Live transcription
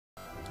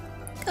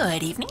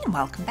Good evening and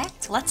welcome back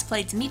to Let's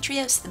Play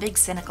Demetrios, the Big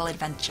Cynical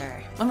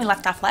Adventure. When we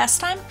left off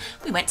last time,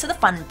 we went to the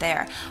fun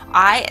fair.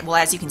 Well,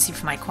 as you can see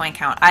from my coin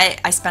count,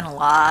 I spent a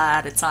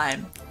lot of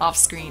time off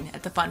screen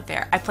at the fun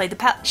fair. I played the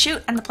pet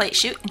shoot and the plate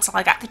shoot until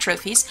I got the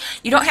trophies.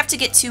 You don't have to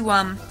get to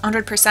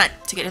 100%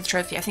 to get to the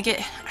trophy.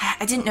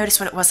 I didn't notice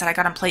what it was that I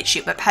got on plate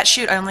shoot, but pet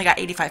shoot I only got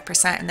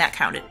 85% and that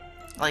counted.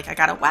 Like, I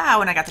got a wow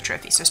and I got the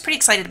trophy, so I was pretty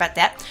excited about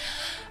that.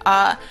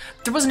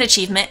 There was an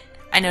achievement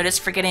I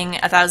noticed for getting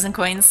 1,000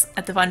 coins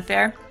at the fun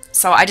fair,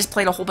 so I just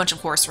played a whole bunch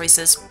of horse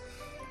races.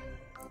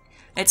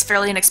 It's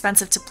fairly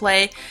inexpensive to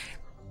play.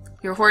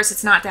 Your horse,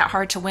 it's not that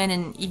hard to win,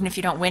 and even if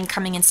you don't win,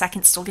 coming in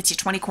second still gets you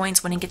 20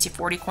 coins, winning gets you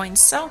 40 coins,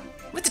 so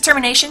with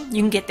determination,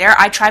 you can get there.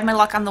 I tried my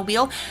luck on the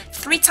wheel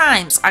 3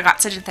 times. I got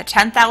to the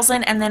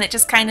 10,000, and then it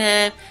just kind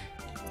of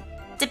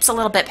dips a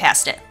little bit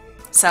past it.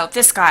 So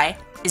this guy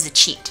is a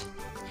cheat.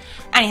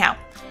 Anyhow,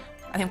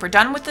 I think we're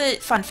done with the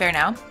fun fair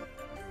now.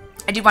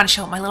 I do want to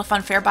show my little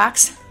fun fair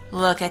box.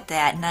 Look at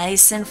that,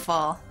 nice and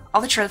full.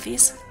 All the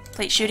trophies,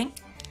 plate shooting.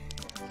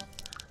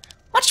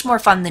 Much more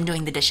fun than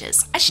doing the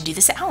dishes. I should do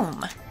this at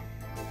home.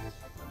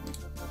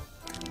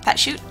 Pet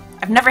shoot.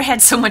 I've never had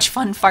so much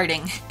fun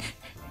farting.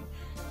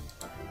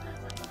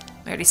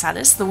 We already saw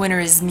this. The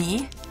winner is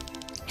me.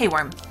 Hey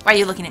Worm, why are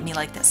you looking at me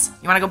like this?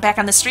 You want to go back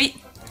on the street?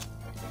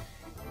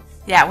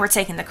 Yeah, we're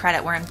taking the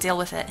credit, Worm. Deal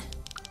with it.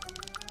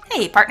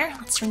 Hey, partner,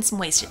 let's win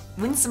some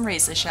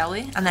races, shall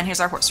we? And then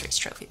here's our horse race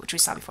trophy, which we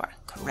saw before.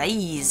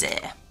 Crazy.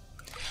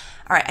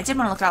 Alright, I did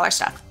want to look at all our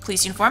stuff.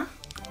 Police uniform.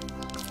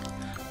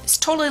 This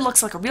totally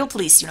looks like a real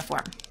police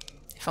uniform.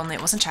 If only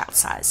it wasn't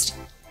child-sized.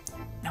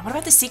 Now, what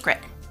about the secret?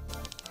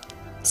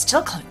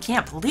 Still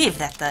can't believe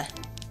that the...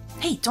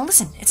 Hey, don't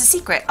listen. It's a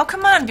secret. Oh,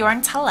 come on,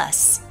 Bjorn, tell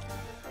us.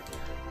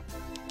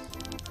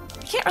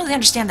 I can't really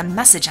understand the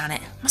message on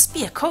it. Must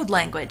be a code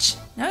language.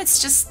 No,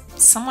 it's just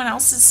someone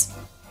else's...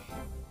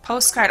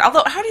 postcard.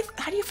 Although, how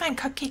do you find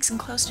cupcakes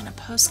enclosed in a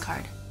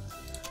postcard?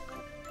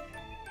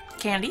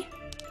 Candy?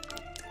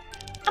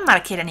 I'm not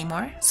a kid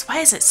anymore, so why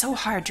is it so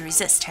hard to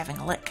resist having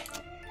a lick?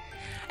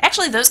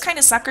 Actually, those kind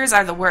of suckers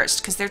are the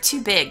worst, because they're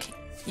too big.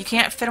 You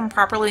can't fit them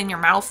properly in your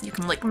mouth. You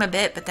can lick them a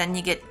bit, but then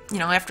you get,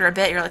 after a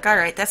bit, you're like,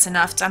 alright, that's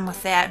enough, done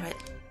with that, but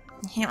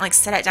you can't, like,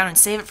 set it down and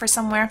save it for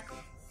somewhere.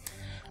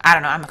 I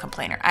don't know, I'm a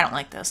complainer. I don't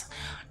like those.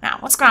 Now,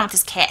 what's going on with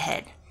this cat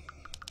head?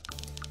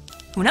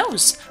 Who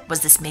knows? Was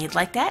this made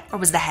like that, or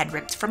was the head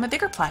ripped from a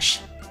bigger plush?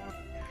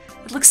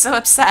 It looks so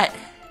upset.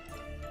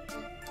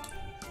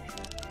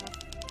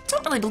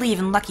 Don't really believe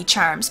in lucky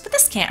charms, but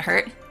this can't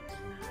hurt.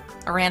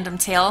 A random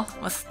tail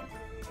with...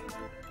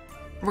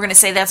 We're gonna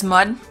say that's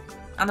mud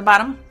on the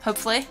bottom,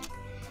 hopefully.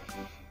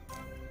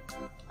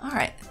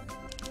 Alright.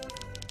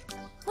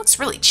 Looks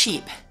really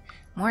cheap.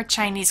 More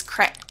Chinese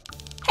crap.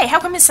 Hey,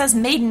 how come it says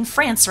made in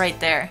France right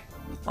there?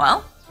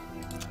 Well...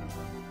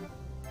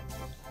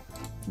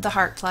 The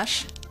heart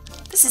plush.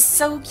 This is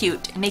so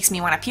cute. It makes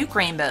me want to puke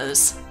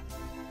rainbows.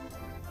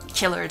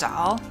 Killer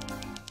doll.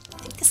 I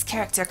think this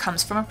character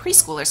comes from a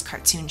preschooler's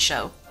cartoon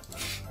show.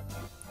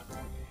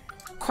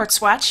 Quartz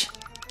watch.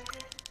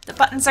 The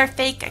buttons are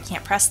fake, I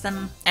can't press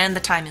them, and the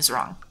time is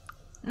wrong.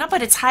 No,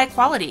 but it's high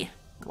quality.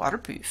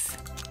 Waterproof.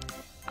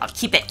 I'll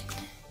keep it.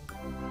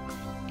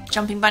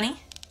 Jumping bunny.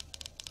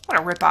 What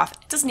a ripoff.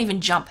 It doesn't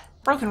even jump.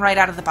 Broken right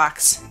out of the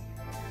box.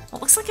 Well,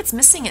 it looks like it's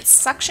missing its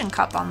suction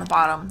cup on the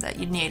bottom that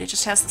you'd need. It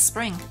just has the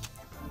spring.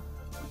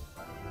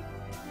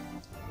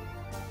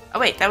 Oh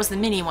wait, that was the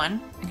mini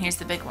one, and here's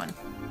the big one.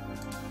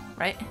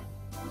 Right?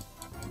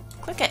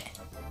 Click it.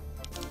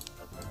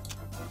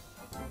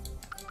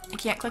 I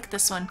can't click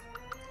this one.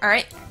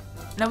 Alright.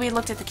 Now we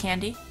looked at the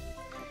candy.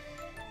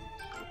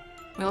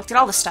 We looked at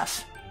all the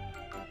stuff.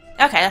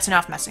 Okay, that's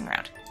enough messing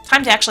around.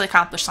 Time to actually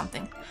accomplish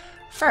something.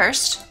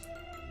 First...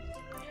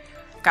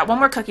 Got one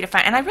more cookie to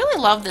find, and I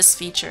really love this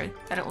feature,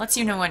 that it lets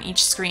you know on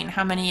each screen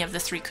how many of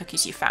the 3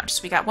 cookies you found.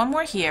 So we got one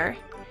more here,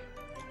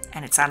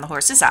 and it's on the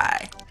horse's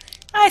eye.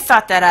 I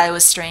thought that eye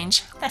was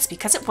strange. That's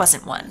because it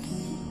wasn't one.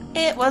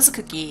 It was a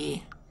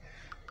cookie.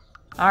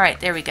 Alright,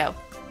 there we go.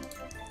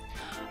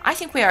 I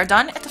think we are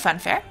done at the fun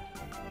fair.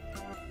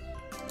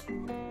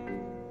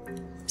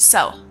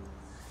 So,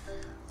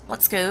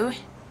 let's go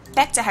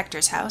back to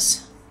Hector's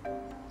house.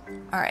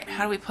 Alright,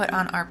 how do we put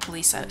on our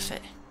police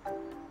outfit?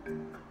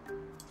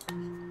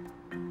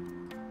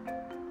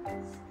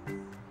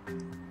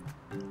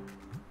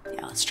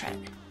 Let's try it.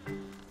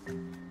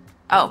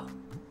 Oh.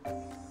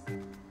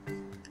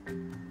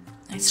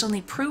 I still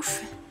need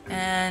proof,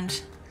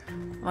 and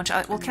a bunch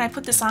of, well, can I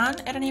put this on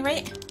at any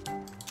rate?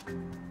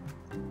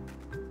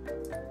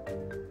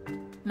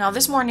 No,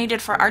 there's more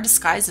needed for our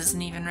disguise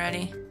isn't even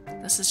ready.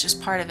 This is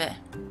just part of it.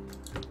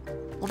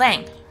 Well,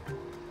 dang.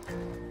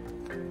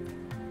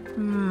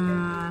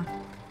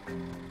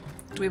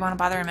 Do we want to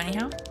bother him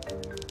anyhow?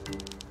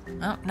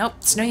 Oh, nope.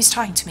 It's no use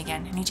talking to him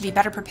again. I need to be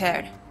better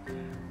prepared.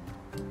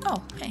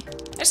 Oh, hey.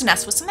 There's a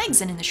nest with some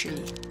eggs in the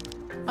tree.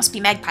 Must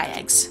be magpie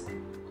eggs.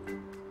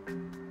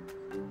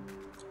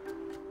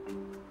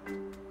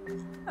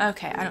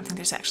 Okay, I don't think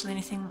there's actually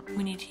anything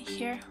we need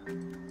here.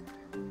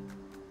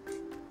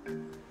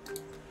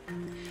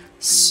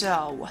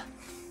 So,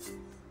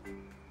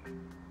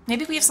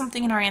 maybe we have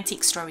something in our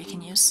antique store we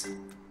can use.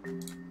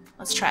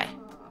 Let's try.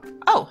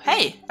 Oh,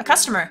 hey, a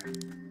customer.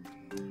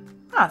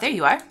 Oh, there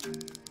you are.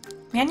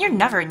 Man, you're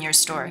never in your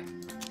store.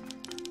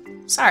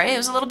 Sorry, I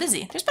was a little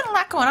busy. There's been a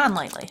lot going on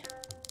lately.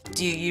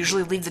 Do you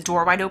usually leave the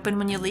door wide open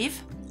when you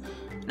leave?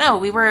 No,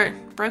 we were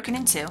broken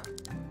into.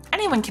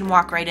 Anyone can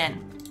walk right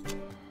in.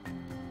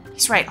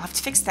 He's right, I'll have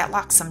to fix that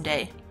lock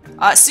someday.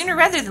 Sooner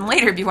rather than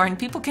later, Bjorn.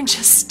 People can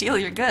just steal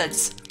your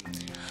goods.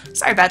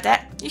 Sorry about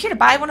that. You here to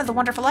buy one of the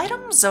wonderful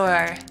items,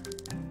 or...?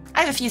 I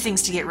have a few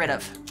things to get rid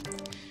of.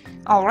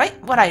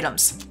 Alright, what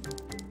items?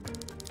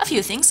 A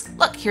few things.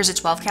 Look, here's a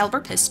 12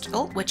 caliber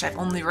pistol, which I've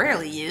only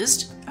rarely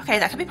used. Okay,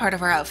 that could be part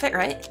of our outfit,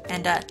 right?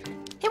 And,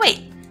 hey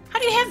wait, how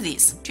do you have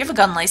these? Do you have a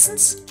gun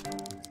license?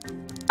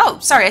 Oh,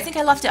 sorry, I think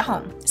I left it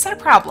home. Is that a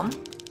problem?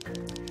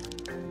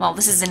 Well,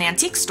 this is an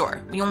antique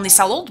store. We only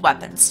sell old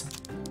weapons.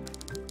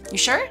 You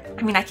sure?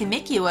 I mean, I can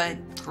make you a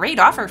great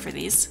offer for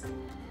these.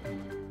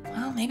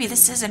 Well, maybe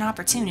this is an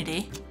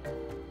opportunity.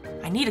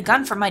 I need a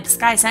gun for my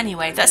disguise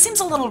anyway. That seems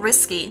a little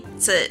risky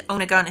to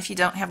own a gun if you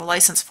don't have a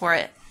license for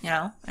it, you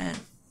know? And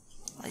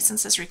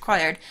license is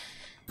required.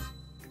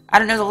 I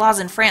don't know the laws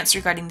in France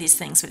regarding these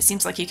things, but it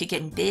seems like you could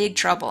get in big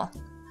trouble.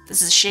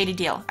 This is a shady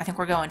deal. I think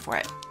we're going for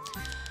it.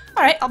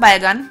 Alright, I'll buy a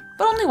gun,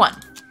 but only one.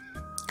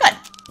 Good.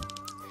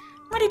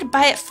 I'm ready to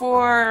buy it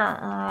for...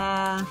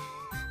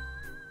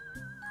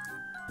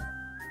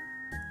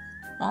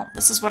 Well,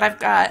 this is what I've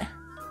got.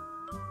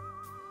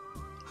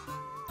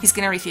 He's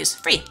gonna refuse.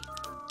 Free.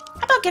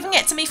 How about giving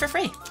it to me for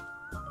free?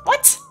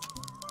 What?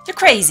 You're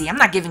crazy. I'm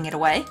not giving it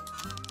away.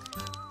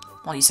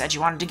 Well, you said you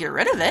wanted to get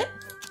rid of it.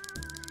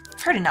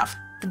 I've heard enough.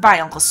 Goodbye,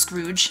 Uncle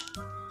Scrooge.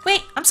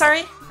 Wait, I'm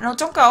sorry. No,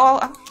 don't go.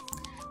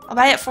 I'll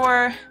buy it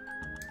for...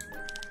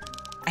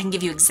 I can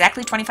give you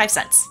exactly 25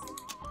 cents.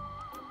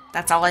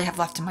 That's all I have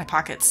left in my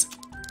pockets.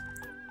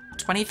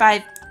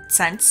 25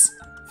 cents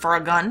for a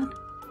gun?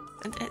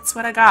 It's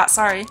what I got,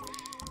 sorry.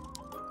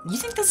 You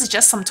think this is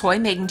just some toy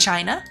made in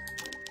China?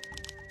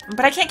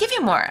 But I can't give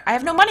you more. I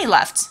have no money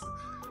left.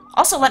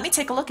 Also, let me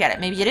take a look at it.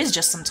 Maybe it is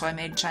just some toy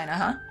made in China,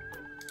 huh?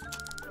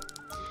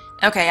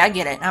 Okay, I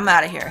get it. I'm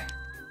out of here.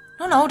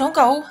 No, don't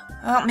go.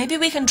 Maybe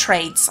we can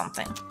trade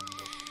something.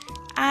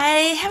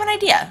 I have an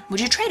idea. Would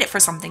you trade it for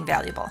something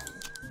valuable?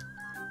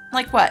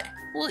 Like what?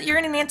 Well, you're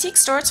in an antique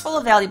store. It's full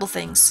of valuable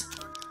things.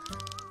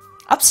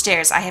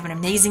 Upstairs, I have an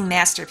amazing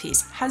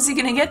masterpiece. How's he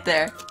gonna get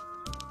there?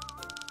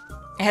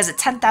 It has a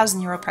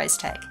 10,000 euro price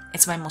tag.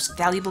 It's my most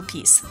valuable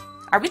piece.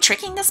 Are we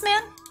tricking this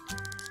man?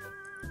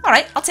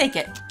 Alright, I'll take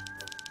it.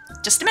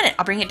 Just a minute,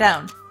 I'll bring it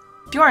down.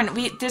 Bjorn,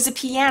 there's a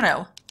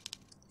piano.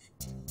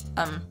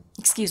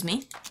 Excuse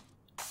me?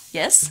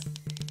 Yes?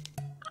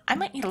 I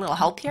might need a little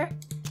help here.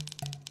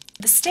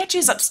 The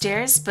statue's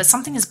upstairs, but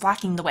something is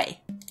blocking the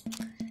way.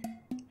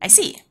 I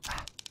see.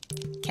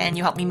 Can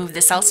you help me move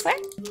this elsewhere?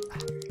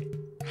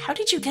 How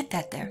did you get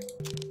that there?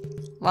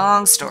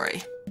 Long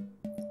story.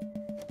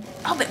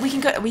 Oh, but we can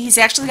go. He's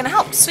actually going to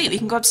help. Sweet, we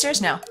can go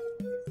upstairs now.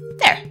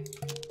 There.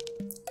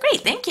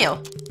 Great, thank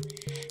you.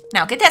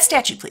 Now, get that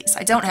statue, please.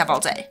 I don't have all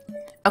day.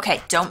 Okay,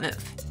 don't move.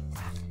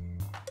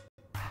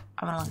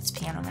 I want to look at this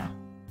piano now.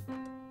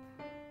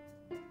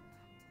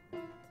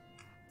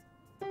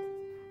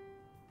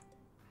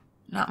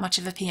 Not much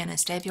of a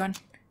pianist, eh, Bjorn?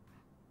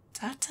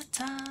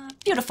 Ta-ta-ta.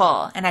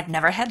 Beautiful, and I've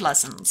never had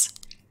lessons.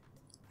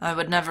 I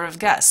would never have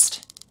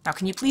guessed. Now,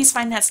 can you please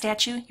find that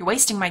statue? You're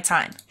wasting my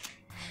time.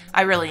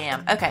 I really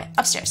am. Okay,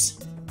 upstairs.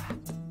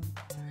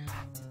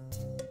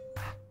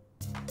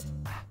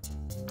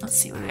 Let's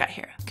see what we got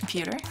here.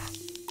 Computer.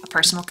 A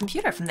personal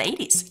computer from the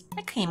 80s.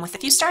 That came with a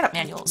few startup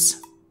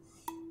manuals.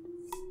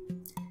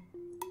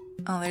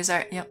 Oh, there's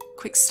our, yep,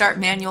 Quick Start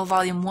Manual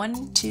Volume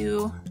 1,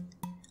 2,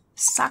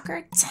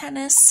 Soccer,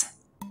 Tennis,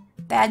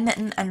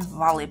 Badminton, and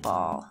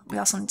Volleyball. We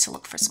also need to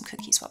look for some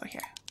cookies while we're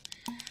here.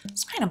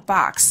 Some kind of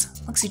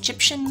box. Looks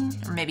Egyptian,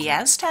 or maybe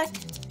Aztec?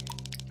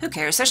 Who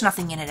cares? There's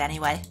nothing in it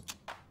anyway.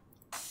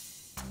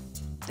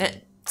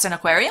 It's an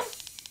aquarium?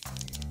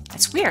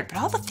 That's weird, but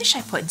all the fish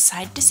I put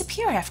inside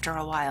disappear after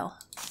a while.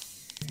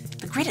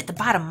 The grid at the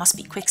bottom must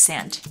be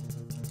quicksand.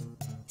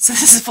 So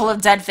this is full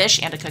of dead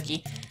fish and a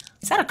cookie.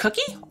 Is that a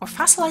cookie or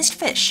fossilized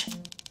fish?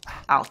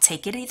 I'll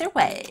take it either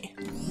way.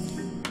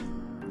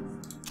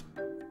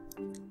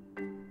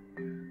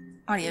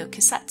 Audio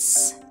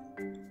cassettes.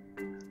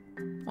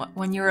 What,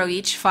 €1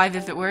 each? 5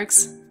 if it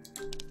works?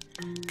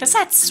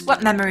 Cassettes!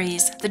 What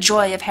memories! The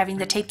joy of having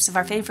the tapes of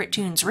our favorite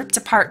tunes ripped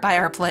apart by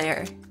our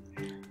player.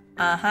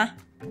 Uh-huh.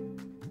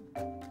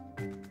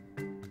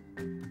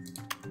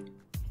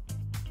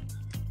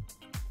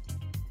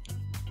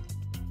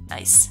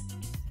 Nice.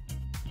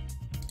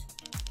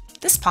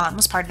 This pawn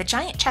was part of a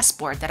giant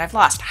chessboard that I've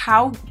lost.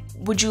 How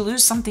would you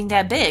lose something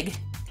that big?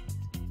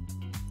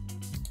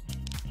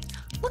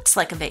 Looks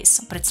like a vase,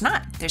 but it's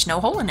not. There's no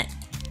hole in it.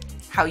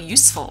 How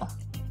useful.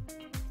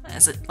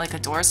 Is it like a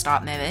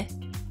doorstop, maybe?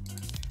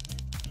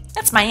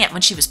 That's my aunt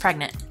when she was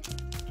pregnant.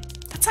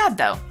 That's odd,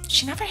 though.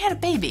 She never had a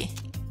baby.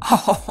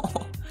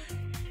 Oh.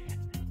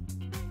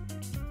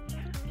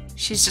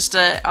 She's just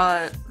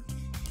a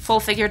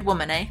full-figured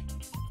woman, eh?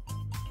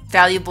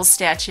 Valuable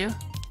statue.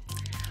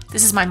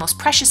 This is my most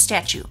precious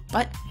statue,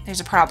 but there's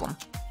a problem.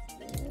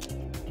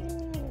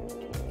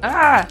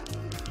 Ah!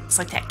 It's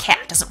like that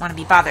cat doesn't want to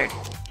be bothered.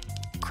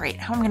 Great,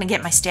 how am I gonna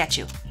get my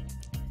statue?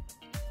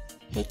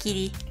 Hey,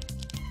 kitty.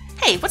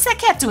 Hey, what's that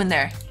cat doing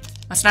there?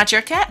 That's not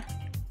your cat?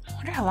 I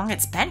wonder how long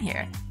it's been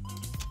here.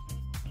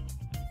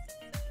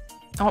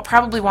 Oh, it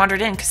probably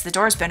wandered in because the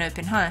door's been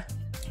open, huh?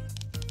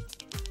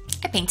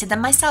 I painted them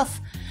myself.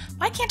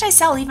 Why can't I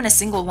sell even a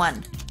single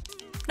one?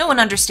 No one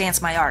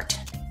understands my art.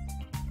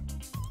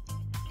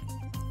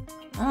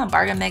 Oh,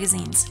 bargain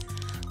magazines.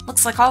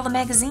 Looks like all the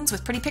magazines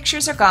with pretty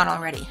pictures are gone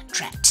already.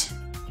 Drat.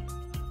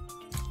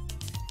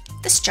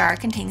 This jar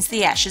contains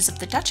the ashes of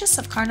the Duchess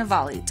of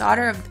Carnivali,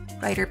 daughter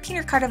of writer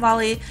Peter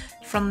Carnivali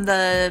from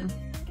the...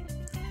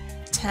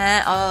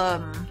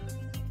 I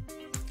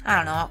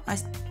don't know.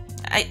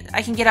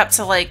 I can get up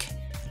to like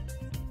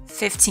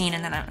 15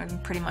 and then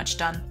I'm pretty much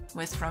done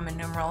with Roman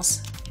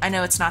numerals. I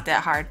know it's not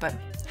that hard, but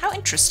how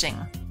interesting.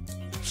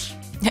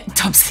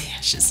 Dumps the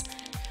ashes.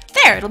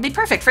 There, it'll be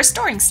perfect for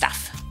storing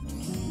stuff.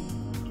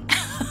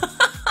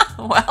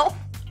 Well,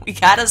 we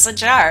got us a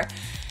jar.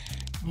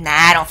 Nah,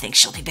 I don't think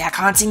she'll be back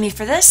haunting me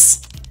for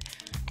this.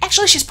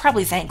 Actually, she's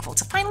probably thankful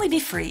to finally be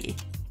free.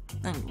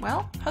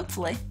 Well,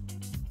 hopefully.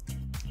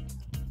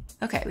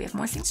 Okay, we have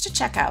more things to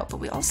check out, but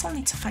we also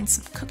need to find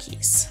some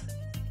cookies.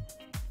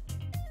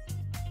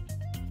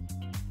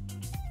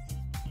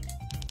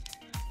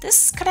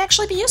 This could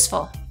actually be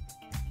useful.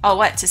 Oh,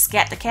 what? To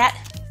scat the cat?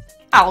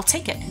 I'll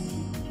take it.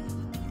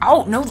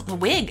 Oh, no, the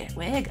wig.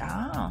 Wig,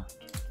 oh.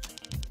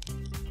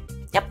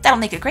 Yep, that'll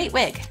make a great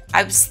wig.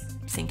 I was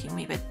thinking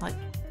we would, like,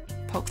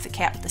 poke the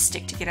cat with the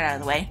stick to get it out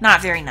of the way.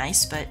 Not very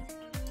nice, but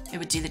it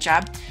would do the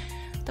job.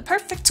 The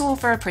perfect tool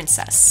for a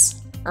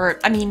princess. Or,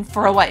 I mean,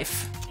 for a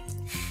wife.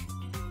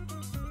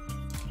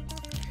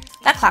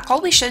 That clock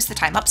always shows the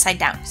time upside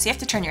down, so you have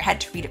to turn your head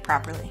to read it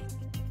properly.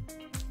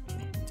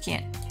 You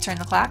can't turn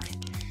the clock?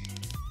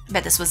 I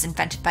bet this was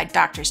invented by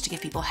doctors to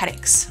give people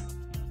headaches.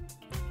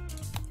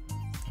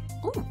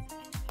 Ooh.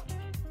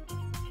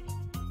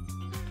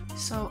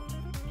 So,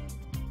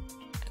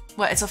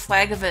 what, it's a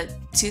flag of a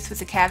tooth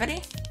with a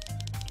cavity?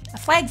 A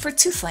flag for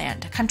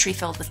Toothland, a country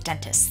filled with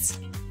dentists.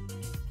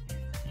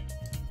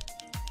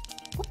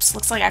 Oops,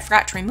 looks like I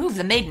forgot to remove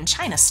the Made in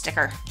China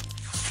sticker.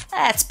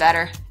 That's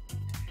better.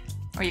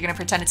 Or are you going to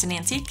pretend it's an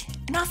antique?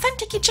 An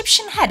authentic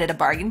Egyptian head at a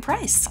bargain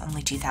price.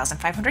 Only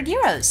 2,500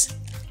 euros.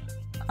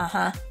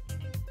 Uh-huh.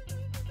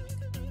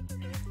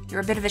 You're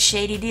a bit of a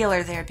shady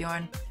dealer there,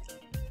 Bjorn.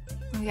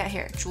 What do we got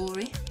here?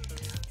 Jewelry.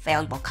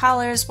 Valuable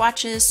collars,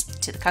 watches,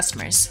 to the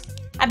customers.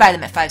 I buy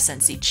them at 5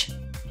 cents each.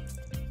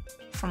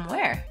 From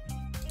where?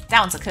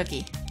 That one's a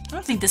cookie. I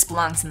don't think this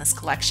belongs in this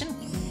collection.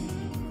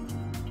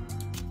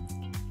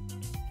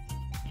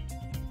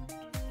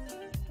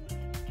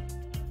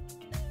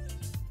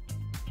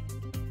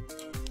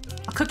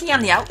 A cookie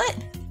on the outlet?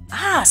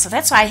 Ah, so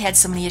that's why I had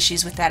so many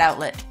issues with that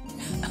outlet.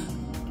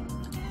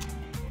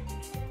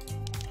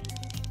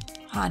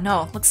 Ah,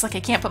 no. Looks like I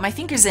can't put my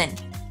fingers in.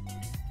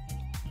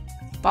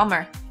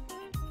 Bummer.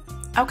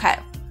 Okay.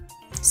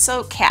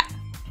 So, cat.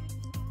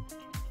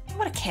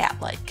 What a cat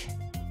like?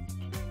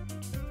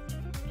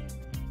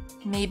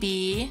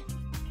 Maybe...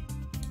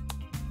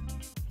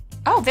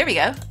 Oh, there we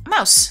go. A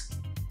mouse.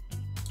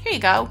 Here you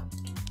go.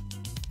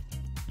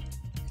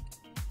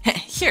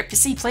 Here,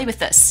 Pissy, play with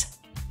this.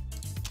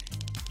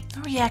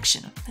 No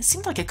reaction. That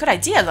seemed like a good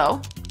idea,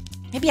 though.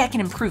 Maybe I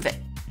can improve it.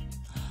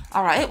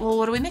 Alright, well,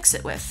 what do we mix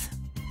it with?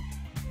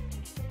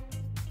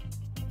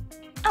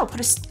 Oh,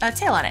 put a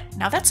tail on it.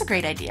 Now that's a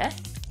great idea.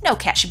 No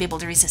cat should be able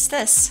to resist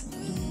this.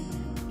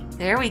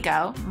 There we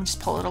go. And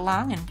just pull it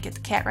along and get the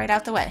cat right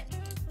out the way.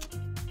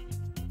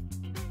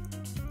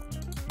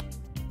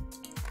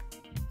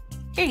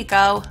 Here you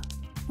go.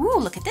 Ooh,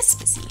 look at this,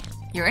 Pissy.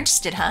 You're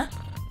interested, huh?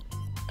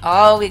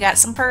 Oh, we got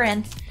some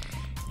purring.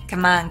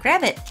 Come on,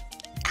 grab it.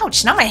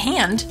 Ouch, not my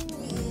hand.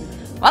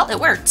 Well, it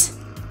worked.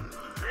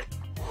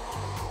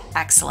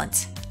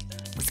 Excellent.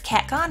 With the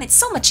cat gone, it's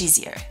so much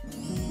easier.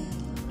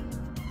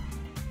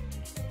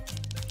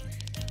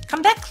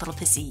 Come back, little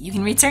Pissy. You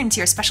can return to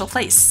your special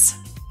place.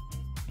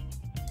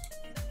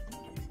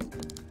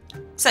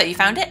 So, you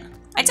found it?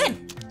 I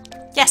did.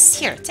 Yes,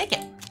 here, take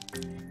it.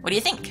 What do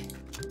you think?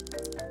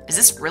 Is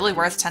this really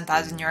worth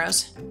 10,000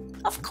 euros?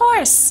 Of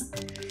course!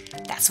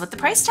 That's what the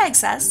price tag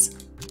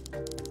says.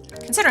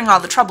 Considering all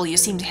the trouble you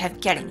seem to have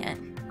getting it,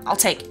 I'll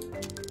take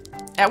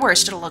it. At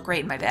worst, it'll look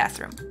great in my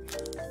bathroom.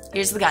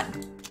 Here's the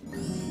gun.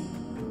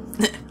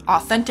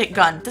 Authentic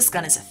gun. This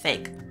gun is a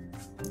fake.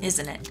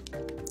 Isn't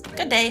it?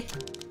 Good day.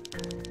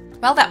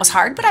 Well, that was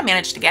hard, but I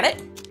managed to get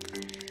it.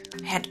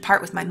 I had to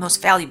part with my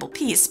most valuable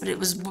piece, but it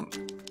was...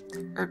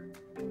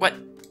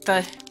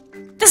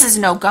 This is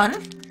no gun.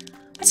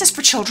 It says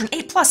for children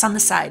 8+ on the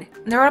side.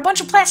 And there are a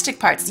bunch of plastic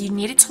parts. You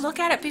needed to look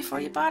at it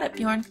before you bought it,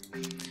 Bjorn.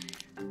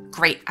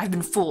 Great, I've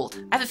been fooled.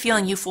 I have a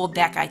feeling you fooled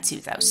that guy too,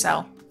 though,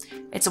 so...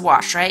 It's a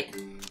wash, right?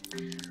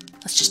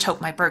 Let's just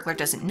hope my burglar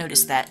doesn't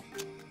notice that.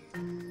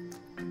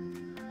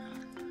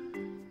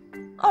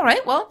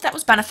 Alright, well, that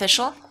was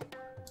beneficial.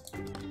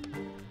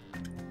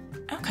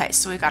 Okay,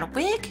 so we got a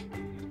wig,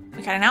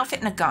 we got an outfit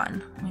and a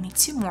gun. We need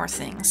 2 more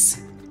things.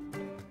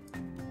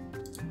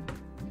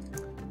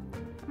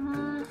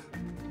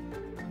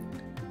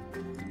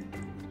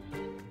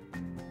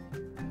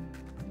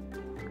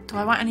 Do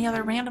I want any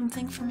other random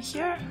thing from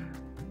here?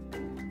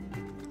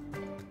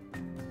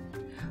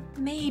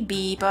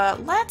 Maybe,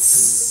 but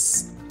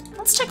let's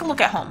take a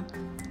look at home.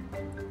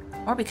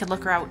 Or we could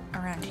look out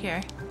around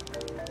here.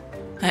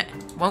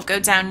 Won't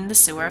go down in the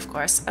sewer, of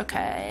course.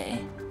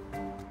 Okay.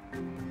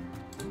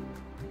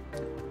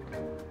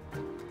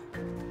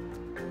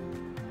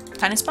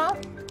 Tennis ball?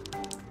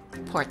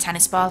 Poor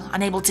tennis ball,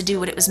 unable to do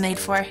what it was made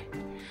for.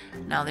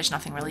 No, there's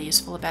nothing really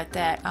useful about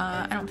that.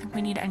 I don't think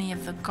we need any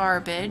of the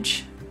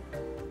garbage.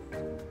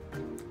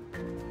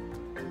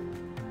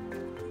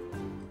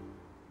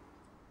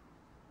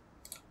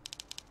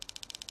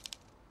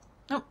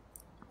 Nope.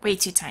 Way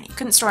too tiny.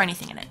 Couldn't store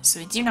anything in it, so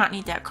we do not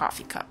need that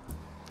coffee cup.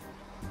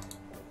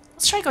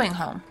 Let's try going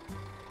home.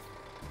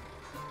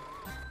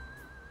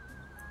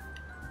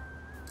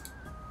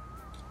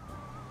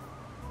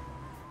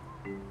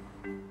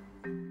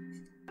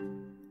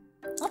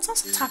 Let's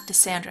also talk to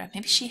Sandra.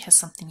 Maybe she has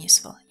something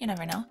useful. You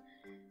never know.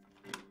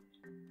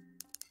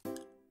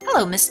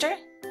 Hello, mister.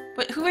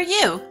 Who are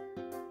you?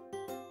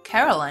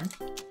 Caroline.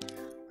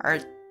 Or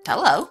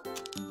hello.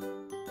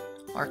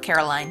 Or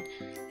Caroline.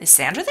 Is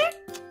Sandra there?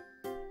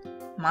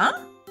 Mom?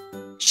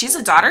 She's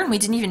a daughter and we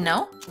didn't even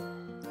know?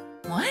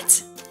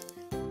 What?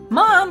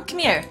 Mom, come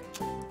here.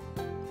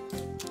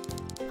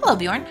 Hello,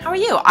 Bjorn. How are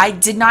you? I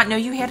did not know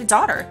you had a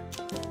daughter.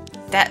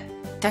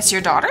 That's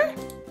your daughter?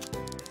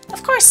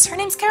 Of course, her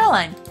name's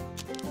Caroline.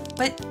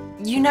 But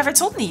you never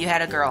told me you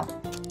had a girl.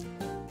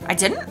 I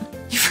didn't?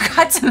 You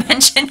forgot to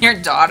mention your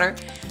daughter?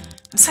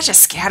 I'm such a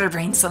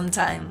scatterbrain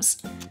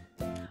sometimes.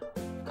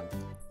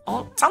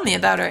 Oh, tell me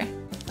about her.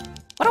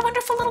 What a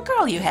wonderful little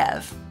girl you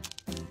have.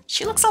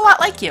 She looks a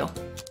lot like you.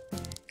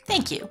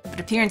 Thank you,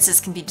 but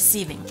appearances can be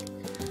deceiving.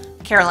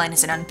 Caroline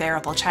is an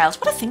unbearable child.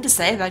 What a thing to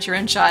say about your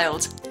own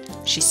child.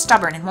 She's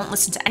stubborn and won't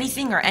listen to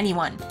anything or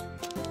anyone.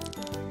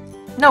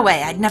 No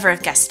way, I'd never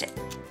have guessed it.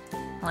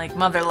 Like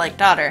mother, like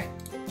daughter.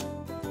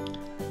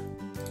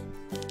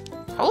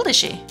 How old is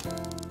she?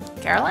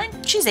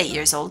 Caroline? She's 8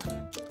 years old.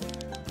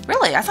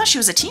 Really? I thought she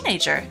was a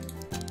teenager.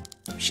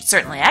 She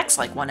certainly acts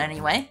like one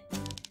anyway.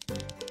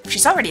 If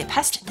she's already a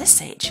pest at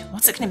this age,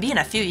 what's it going to be in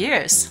a few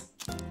years?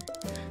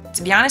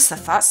 To be honest, the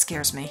thought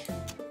scares me.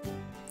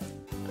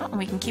 Oh,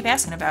 we can keep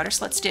asking about her,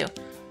 so let's do.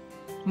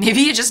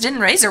 Maybe you just didn't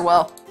raise her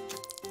well.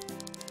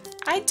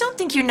 I don't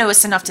think you know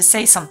us enough to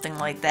say something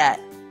like that.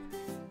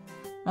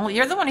 Well,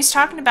 you're the one who's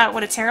talking about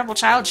what a terrible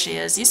child she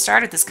is. You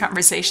started this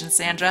conversation,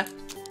 Sandra.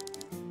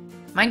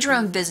 Mind your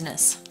own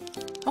business.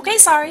 Okay,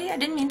 sorry. I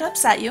didn't mean to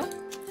upset you.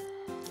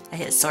 I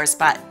hit a sore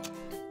spot.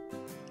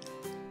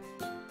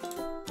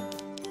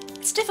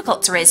 It's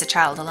difficult to raise a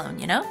child alone,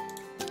 you know?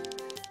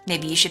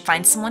 Maybe you should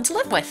find someone to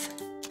live with.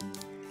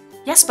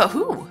 Yes, but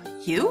who?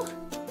 You?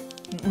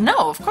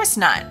 No, of course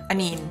not. I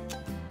mean,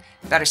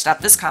 better stop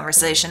this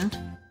conversation.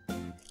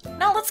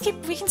 No, let's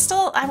keep, we can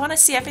still, I want to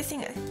see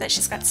everything that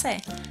she's got to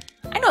say.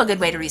 I know a good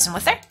way to reason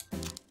with her.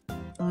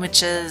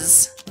 Which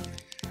is,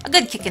 a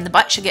good kick in the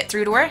butt should get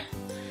through to her.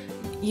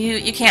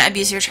 You can't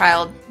abuse your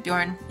child,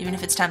 Bjorn, even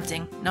if it's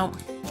tempting. Nope.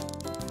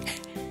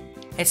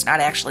 It's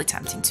not actually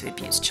tempting to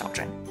abuse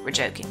children. We're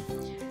joking.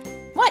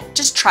 What?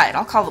 Just try it.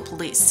 I'll call the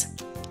police.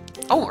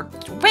 Oh,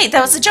 wait,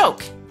 that was a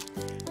joke.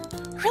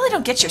 I really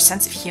don't get your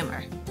sense of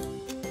humor.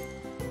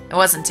 It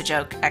wasn't a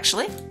joke,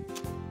 actually.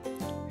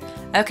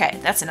 Okay,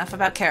 that's enough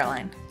about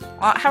Caroline.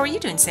 Well, how are you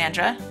doing,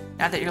 Sandra?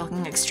 Now that you're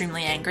looking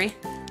extremely angry.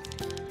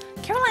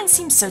 Caroline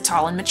seems so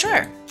tall and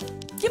mature.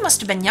 You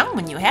must have been young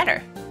when you had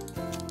her.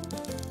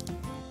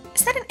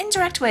 Is that an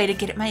indirect way to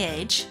get at my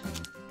age?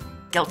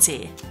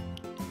 Guilty.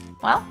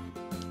 Well,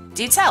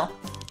 do tell.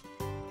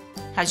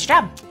 How's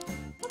your job?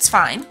 It's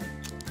fine.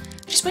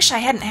 Just wish I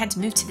hadn't had to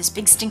move to this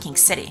big stinking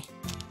city.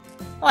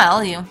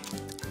 Well, you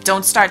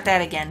don't start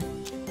that again.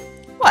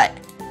 What?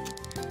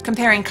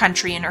 Comparing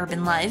country and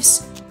urban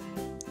lives?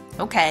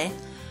 Okay.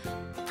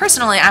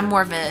 Personally, I'm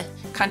more of a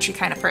country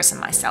kind of person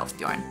myself,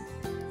 Bjorn.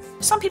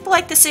 Some people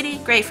like the city,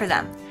 great for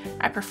them.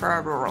 I prefer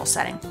a rural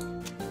setting.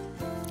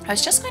 I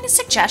was just going to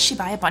suggest she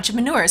buy a bunch of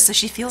manure so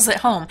she feels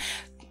at home.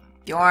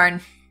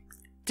 Bjorn,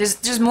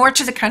 there's more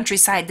to the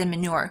countryside than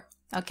manure,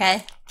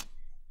 okay?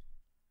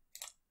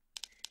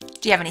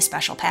 Do you have any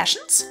special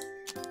passions?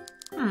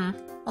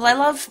 Well, I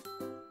love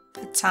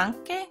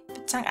petanque?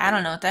 I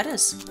don't know what that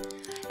is.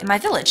 In my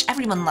village,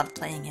 everyone loved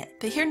playing it,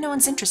 but here no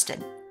one's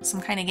interested.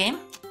 Some kind of game?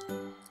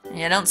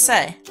 You don't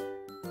say.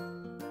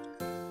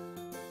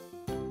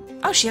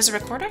 Oh, she has a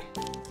recorder?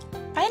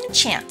 By any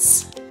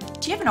chance,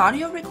 do you have an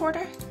audio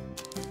recorder?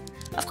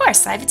 Of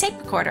course, I have a tape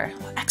recorder.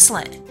 Oh,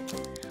 excellent.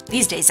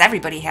 These days,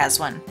 everybody has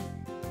one.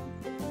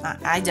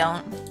 I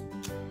don't.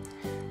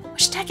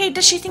 Which decade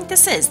does she think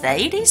this is? The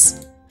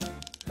 80s?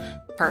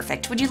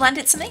 Perfect. Would you lend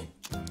it to me?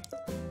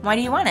 Why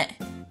do you want it?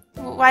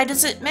 Why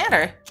does it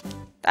matter?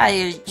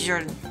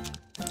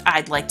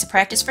 I'd like to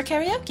practice for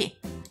karaoke.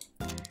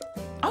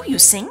 Oh, you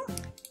sing?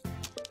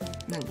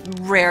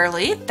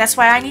 Rarely. That's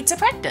why I need to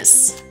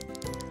practice.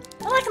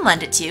 Well, I can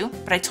lend it to you,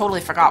 but I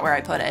totally forgot where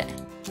I put it.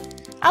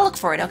 I'll look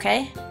for it,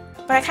 okay?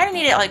 But I kind of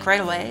need it, like,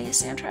 right away,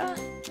 Sandra.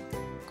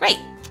 Great.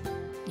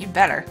 You'd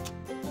better.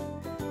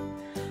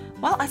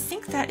 Well, I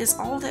think that is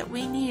all that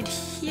we need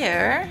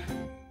here.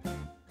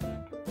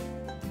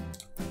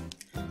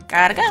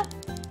 Gotta go.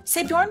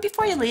 Say, Bjorn,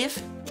 before you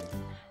leave.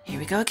 Here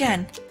we go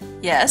again.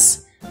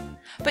 Yes?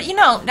 But you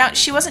know, now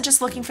she wasn't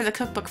just looking for the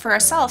cookbook for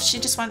herself. She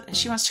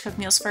wants to cook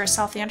meals for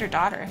herself and her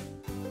daughter.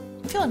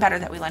 I'm feeling better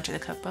that we lent her the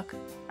cookbook.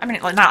 I mean,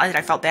 not that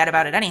I felt bad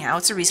about it anyhow.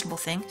 It's a reasonable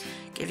thing.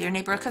 Give your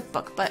neighbor a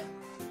cookbook, but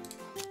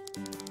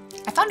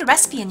I found a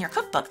recipe in your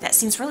cookbook that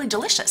seems really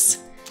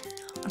delicious.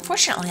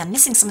 Unfortunately, I'm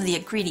missing some of the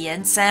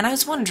ingredients, and I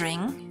was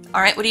wondering...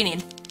 Alright, what do you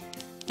need?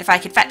 If I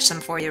could fetch them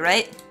for you,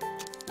 right?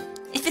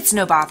 If it's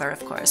no bother,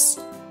 of course.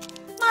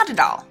 Not at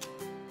all.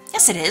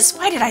 Yes, it is.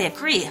 Why did I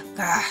agree?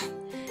 Ugh.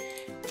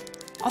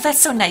 Oh,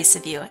 that's so nice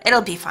of you.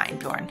 It'll be fine,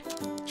 Bjorn.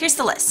 Here's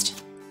the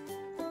list.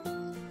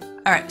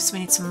 Alright, so we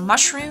need some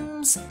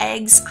mushrooms,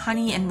 eggs,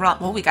 honey, and rum.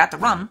 Well, we got the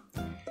rum.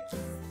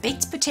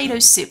 Baked potato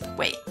soup.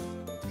 Wait.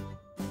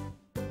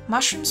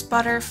 Mushrooms,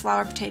 butter,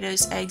 flour,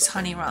 potatoes, eggs,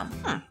 honey, rum.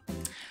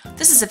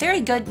 This is a very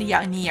good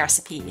yummy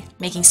recipe.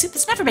 Making soup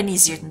has never been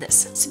easier than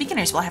this, so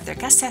beginners will have their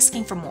guests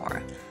asking for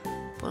more.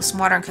 Boil some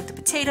water and cook the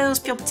potatoes.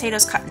 Peel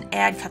potatoes, cut and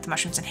add. Cut the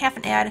mushrooms in half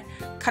and add.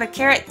 Cut a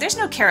carrot. There's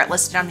no carrot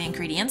listed on the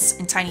ingredients.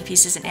 In tiny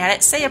pieces and add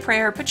it. Say a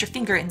prayer. Put your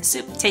finger in the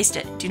soup. Taste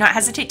it. Do not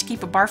hesitate to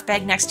keep a barf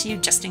bag next to you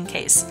just in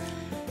case.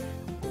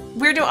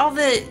 Where do all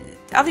the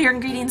other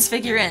ingredients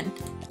figure in?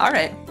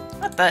 Alright.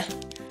 What the?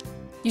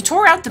 You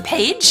tore out the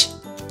page?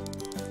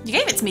 You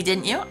gave it to me,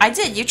 didn't you? I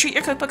did. You treat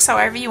your cookbooks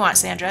however you want,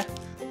 Sandra.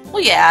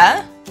 Well,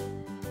 yeah.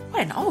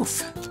 What an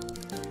oaf.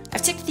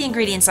 I've ticked the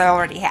ingredients I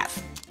already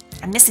have.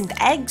 I'm missing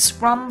the eggs,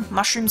 rum,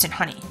 mushrooms, and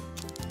honey.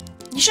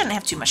 You shouldn't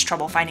have too much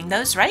trouble finding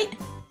those, right?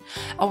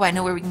 Oh, I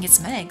know where we can get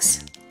some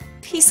eggs.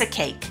 Piece of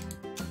cake.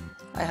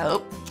 I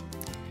hope.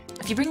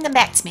 If you bring them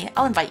back to me,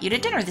 I'll invite you to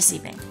dinner this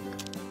evening.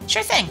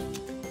 Sure thing.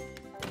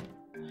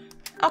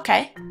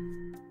 Okay.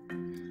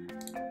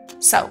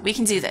 So, we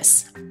can do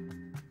this.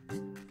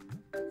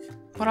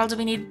 What all do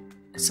we need?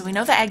 So we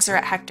know the eggs are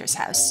at Hector's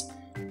house.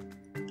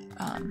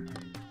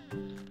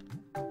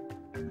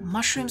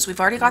 Mushrooms, we've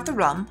already got the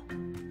rum.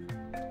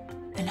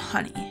 And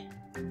honey.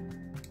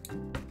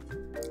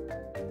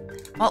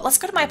 Well, let's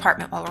go to my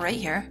apartment while we're right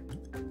here.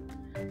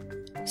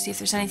 See if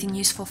there's anything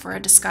useful for a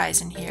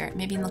disguise in here.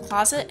 Maybe in the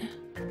closet?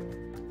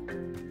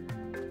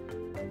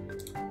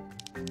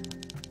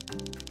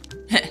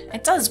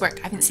 It does work.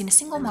 I haven't seen a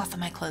single moth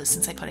on my clothes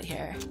since I put it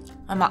here.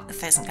 A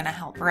moth isn't gonna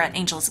help, or an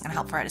angel isn't gonna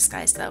help for our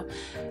disguise, though.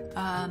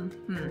 I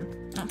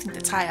don't think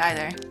the tie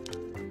either.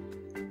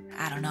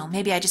 I don't know.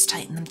 Maybe I just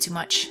tightened them too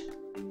much.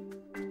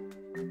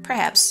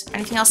 Perhaps.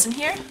 Anything else in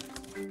here?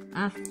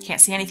 Can't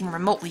see anything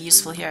remotely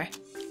useful here.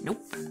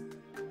 Nope.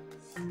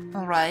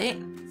 Alright.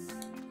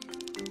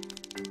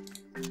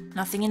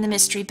 Nothing in the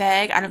mystery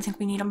bag. I don't think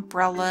we need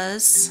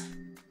umbrellas.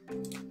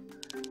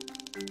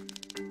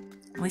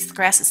 At least the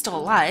grass is still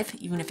alive,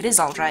 even if it is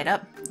all dried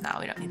up. No,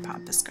 we don't need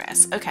pampas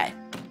grass. Okay.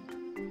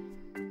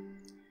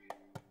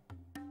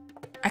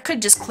 I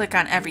could just click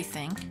on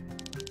everything.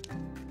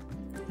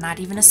 Not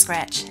even a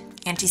scratch.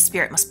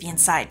 Anti-spirit must be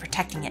inside,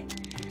 protecting it.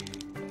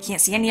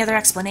 Can't see any other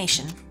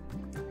explanation.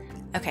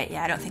 Okay,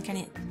 yeah, I don't think I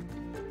need...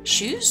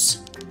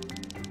 Shoes?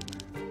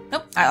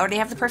 Nope, I already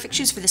have the perfect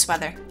shoes for this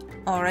weather.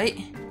 Alright.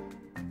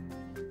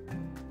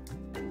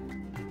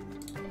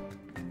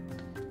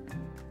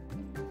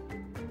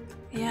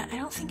 Yeah, I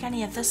don't think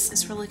any of this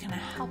is really gonna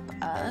help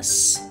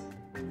us.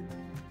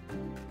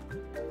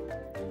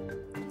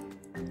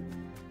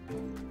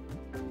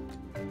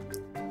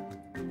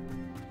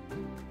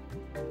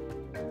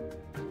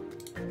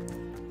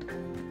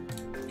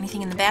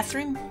 Anything in the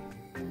bathroom?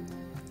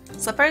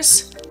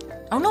 Slippers?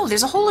 Oh no,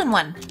 there's a hole in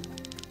one!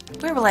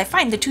 Where will I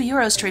find the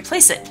 €2 to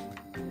replace it?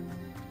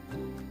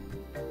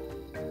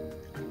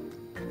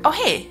 Oh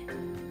hey!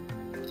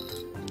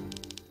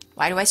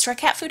 Why do I store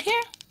cat food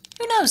here?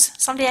 Who knows?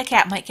 Someday a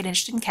cat might get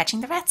interested in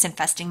catching the rats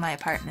infesting my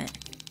apartment.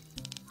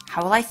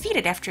 How will I feed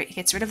it after it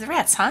gets rid of the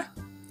rats, huh?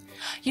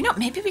 You know,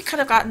 maybe we could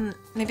have gotten...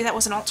 Maybe that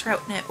was an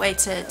alternate way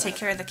to take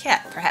care of the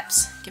cat,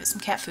 perhaps. Give it some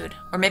cat food.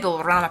 Or maybe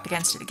we'll run up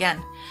against it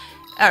again.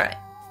 Alright.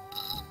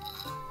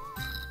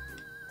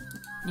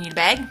 You need a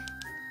bag?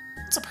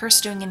 What's a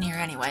purse doing in here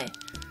anyway?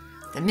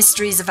 The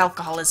mysteries of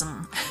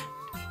alcoholism.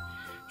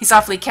 He's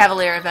awfully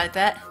cavalier about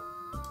that.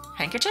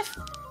 Handkerchief?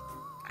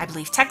 I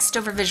believe text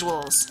over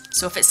visuals.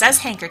 So if it says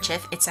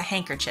handkerchief, it's a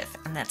handkerchief,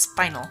 and that's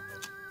final.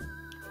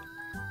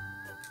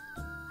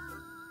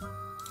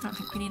 I don't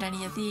think we need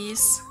any of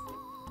these.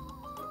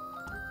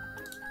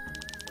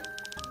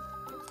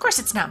 Of course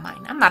it's not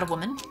mine. I'm not a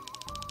woman.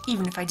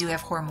 Even if I do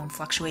have hormone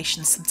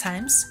fluctuations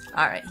sometimes.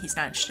 Alright, he's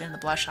not interested in the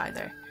blush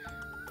either.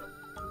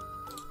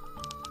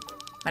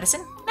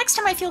 Medicine? Next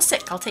time I feel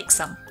sick, I'll take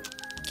some.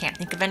 Can't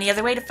think of any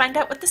other way to find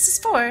out what this is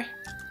for.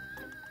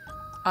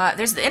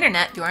 There's the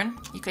internet, Bjorn.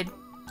 You could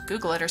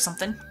Google it or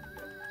something.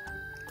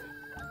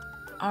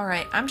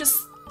 Alright,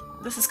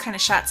 this is kind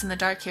of shots in the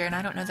dark here, and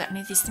I don't know that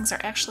any of these things are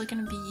actually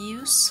going to be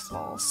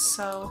useful,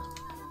 so...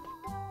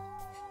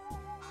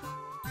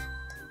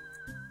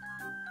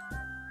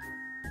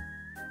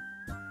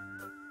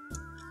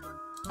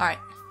 Alright.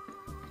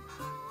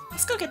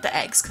 Let's go get the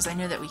eggs, because I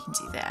know that we can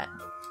do that.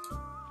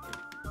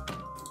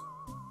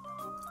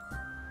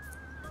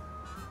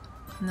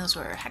 And those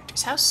were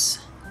Hector's house.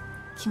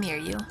 Come here,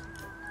 you.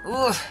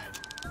 Ooh,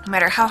 no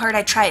matter how hard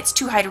I try, it's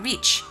too high to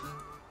reach.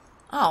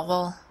 Oh,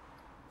 well,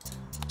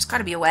 there's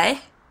gotta be a way.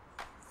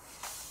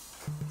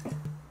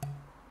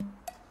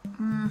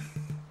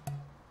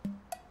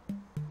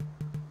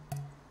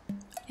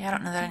 Yeah, I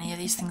don't know that any of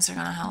these things are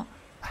gonna help.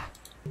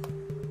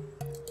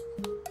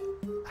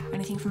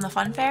 Anything from the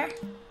fun fair?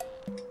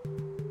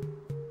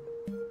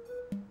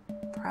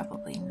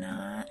 Probably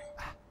not.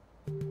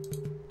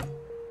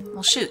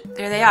 Well, shoot,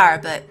 there they are,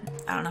 but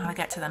I don't know how to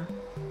get to them.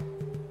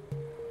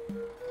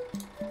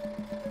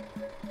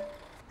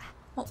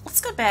 Well,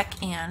 let's go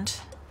back and...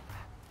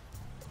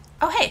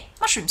 Oh, hey,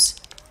 mushrooms!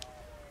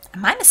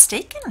 Am I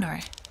mistaken,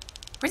 or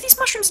were these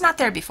mushrooms not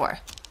there before?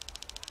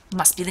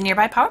 Must be the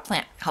nearby power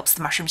plant. Helps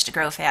the mushrooms to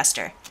grow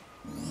faster.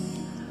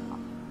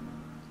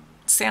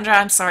 Sandra,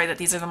 I'm sorry that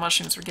these are the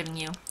mushrooms we're giving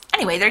you.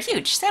 Anyway, they're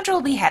huge. Sandra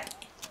will be happy.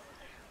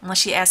 Unless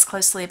she asks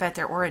closely about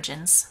their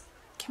origins.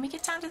 Can we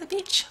get down to the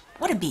beach?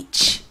 What a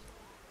beach!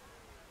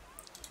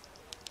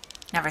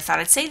 Never thought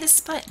I'd say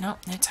this, but nope,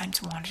 no time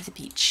to wander the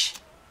beach.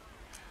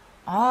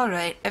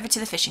 Alright, over to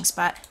the fishing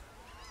spot.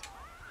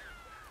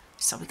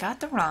 So we got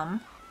the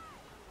rum.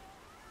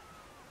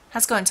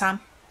 How's it going, Tom?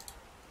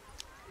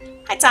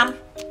 Hi, Tom.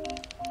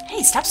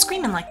 Hey, stop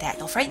screaming like that.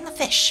 You'll frighten the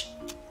fish.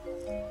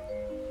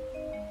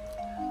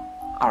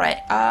 Alright,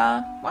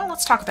 well,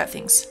 let's talk about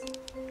things.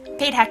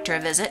 Paid Hector a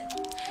visit.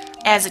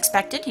 As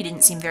expected, he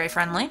didn't seem very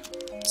friendly,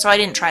 so I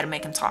didn't try to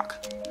make him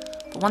talk.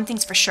 But one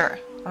thing's for sure,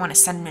 I want to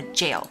send him to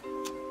jail.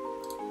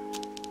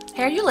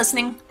 Hey, are you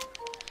listening?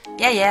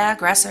 Yeah,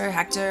 aggressor,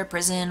 Hector,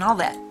 prison, all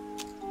that.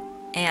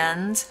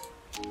 And...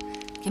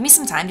 give me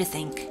some time to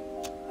think.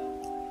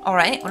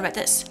 Alright, what about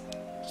this?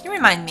 Can you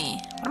remind me,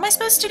 what am I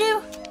supposed to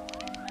do?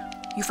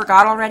 You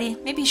forgot already?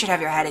 Maybe you should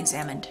have your head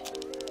examined.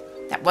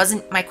 That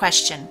wasn't my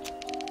question.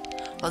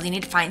 Well, you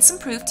need to find some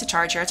proof to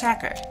charge your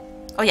attacker.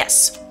 Oh,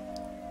 yes.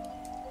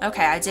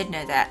 Okay, I did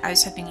know that. I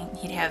was hoping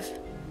he'd have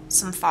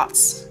some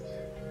thoughts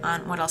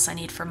on what else I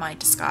need for my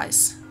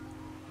disguise.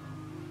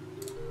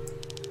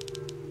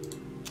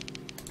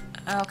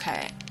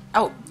 Okay.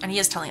 Oh, and he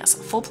is telling us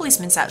a full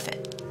policeman's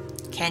outfit.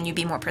 Can you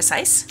be more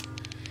precise?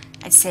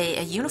 I'd say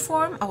a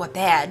uniform, a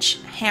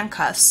badge,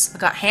 handcuffs. I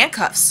got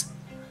handcuffs.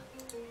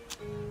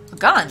 A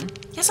gun?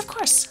 Yes, of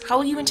course. How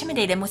will you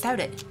intimidate him without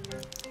it?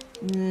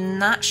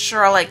 Not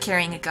sure I like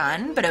carrying a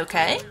gun, but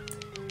okay.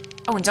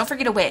 Oh, and don't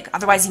forget a wig,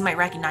 otherwise he might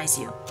recognize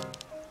you.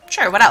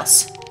 Sure, what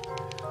else?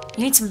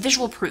 You need some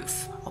visual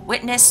proof. A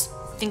witness,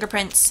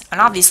 fingerprints, and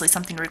obviously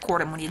something to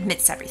record him when he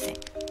admits everything.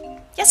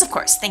 Yes, of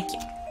course, thank you.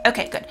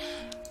 Okay, good.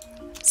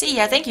 See,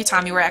 yeah, thank you,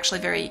 Tom. You were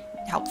actually very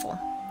helpful.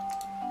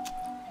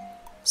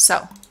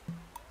 So.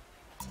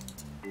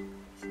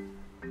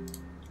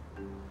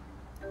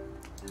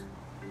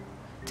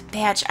 The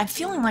badge. I'm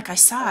feeling like I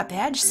saw a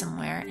badge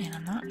somewhere, and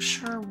I'm not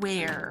sure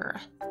where.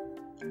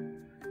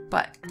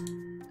 But.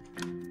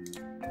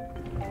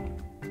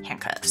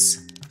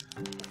 Handcuffs.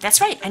 That's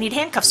right, I need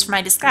handcuffs for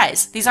my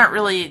disguise. These aren't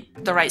really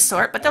the right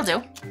sort, but they'll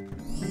do.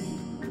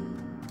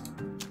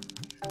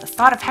 The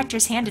thought of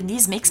Hector's hand in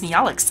these makes me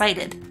all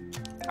excited.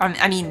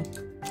 I mean...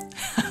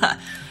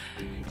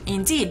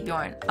 Indeed,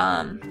 Bjorn.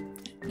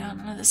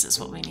 No, this is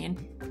what we need.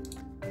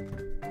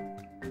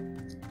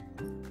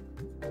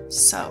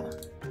 So.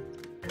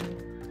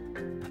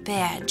 A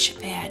badge.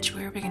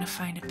 Where are we gonna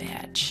find a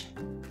badge?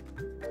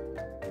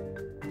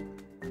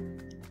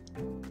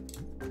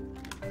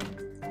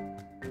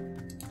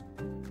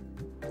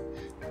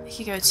 We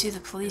could go to the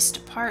police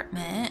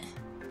department.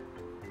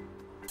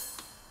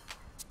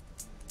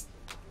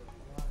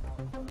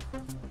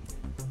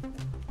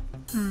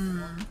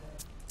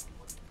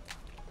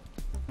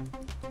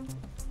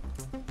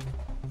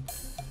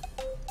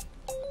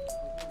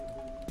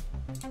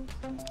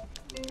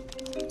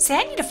 Say,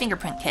 I need a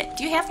fingerprint kit.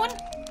 Do you have one?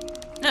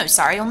 No,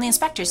 sorry, only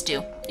inspectors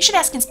do. You should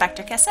ask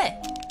Inspector Cassé.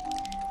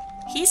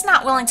 He's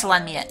not willing to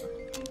lend me it.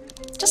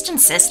 Just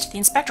insist. The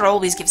inspector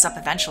always gives up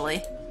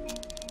eventually.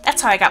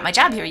 That's how I got my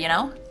job here, you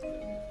know.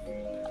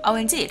 Oh,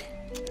 indeed.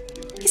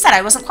 He said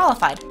I wasn't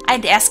qualified. I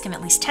had to ask him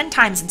at least 10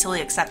 times until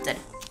he accepted.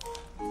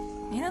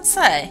 You don't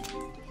say.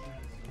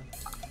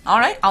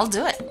 Alright, I'll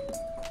do it.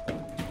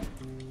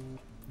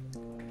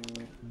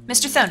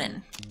 Mr.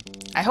 Thonin,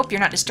 I hope you're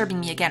not disturbing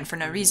me again for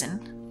no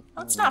reason.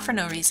 Well, it's not for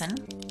no reason.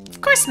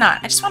 Of course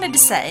not. I just wanted to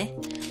say...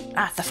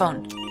 Ah, the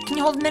phone. Can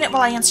you hold a minute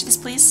while I answer this,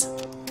 please?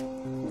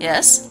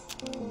 Yes?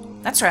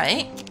 That's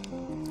right.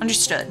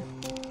 Understood.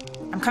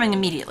 I'm coming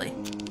immediately.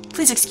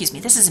 Please excuse me,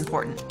 this is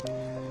important.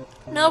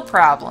 No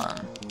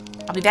problem.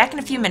 I'll be back in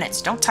a few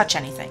minutes. Don't touch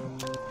anything.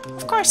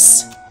 Of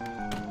course.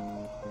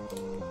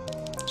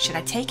 Should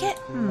I take it?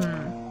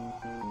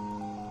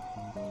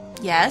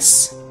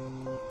 Yes?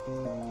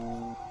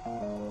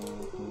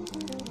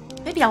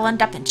 Maybe I'll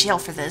end up in jail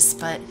for this,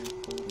 but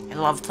I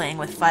love playing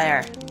with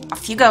fire.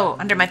 Off you go,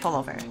 under my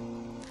pullover.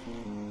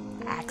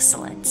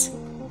 Excellent.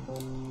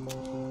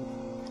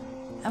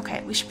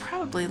 Okay, we should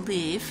probably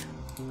leave.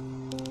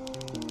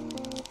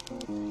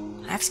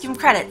 I have to give him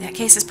credit. That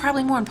case is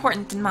probably more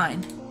important than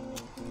mine.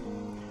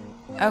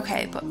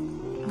 Okay, but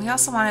we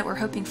also we're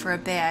hoping for a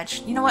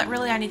badge. You know what?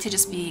 Really, I need to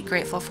just be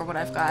grateful for what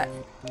I've got.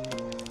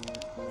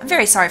 I'm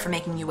very sorry for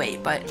making you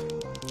wait, but...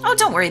 Oh,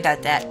 don't worry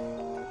about that.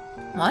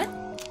 What?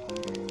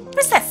 What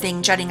is that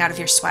thing jutting out of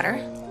your sweater?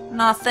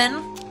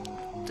 Nothing.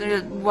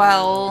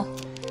 Well...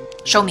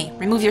 Show me.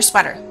 Remove your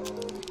sweater.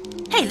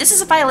 Hey, this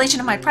is a violation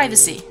of my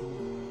privacy.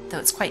 Though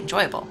it's quite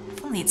enjoyable.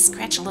 If only it'd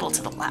scratch a little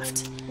to the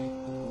left.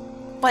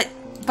 But...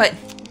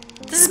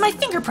 This is my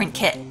fingerprint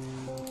kit.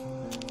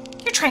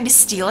 You're trying to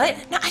steal it?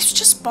 No, I was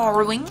just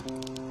borrowing.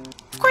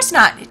 Of course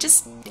not. It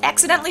just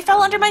accidentally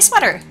fell under my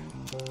sweater.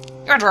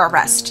 You're under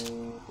arrest.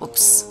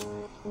 Oops.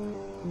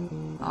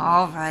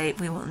 Alright,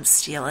 we won't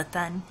steal it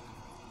then.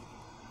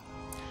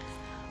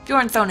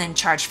 Bjorn thrown in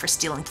charge for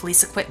stealing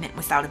police equipment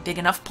without a big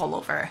enough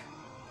pullover.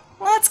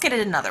 Let's get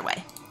it another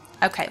way.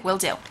 Okay, will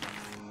do.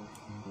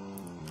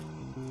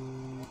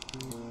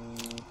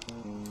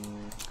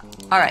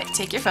 Alright,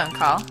 take your phone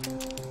call.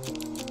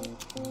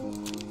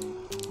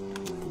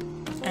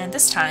 And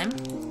this time,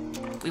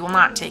 we will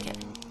not take it.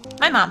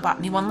 My mom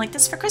bought me one like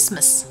this for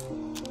Christmas.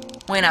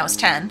 When I was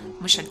 10.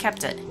 Wish I'd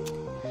kept it.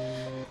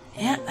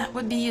 Yeah, that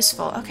would be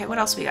useful. Okay, what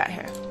else we got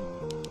here?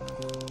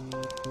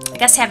 I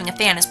guess having a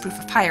fan is proof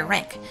of higher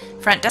rank.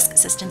 Front desk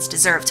assistants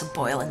deserve to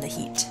boil in the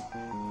heat.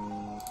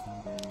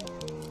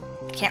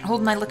 I can't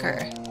hold my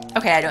liquor.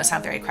 Okay, I don't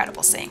sound very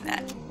credible saying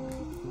that.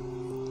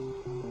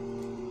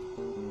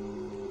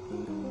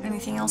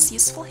 Anything else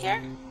useful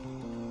here?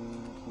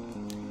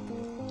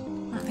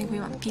 I don't think we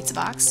want the pizza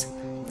box.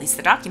 At least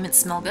the documents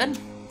smell good.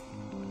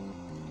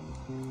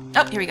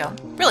 Oh, here we go.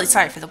 Really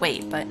sorry for the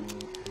wait, but...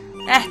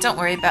 don't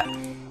worry about...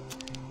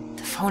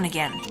 The phone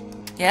again.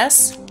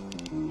 Yes?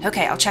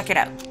 Okay, I'll check it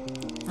out.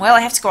 Well,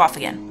 I have to go off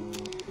again.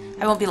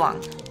 I won't be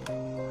long.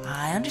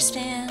 I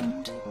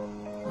understand.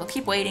 We'll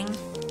keep waiting.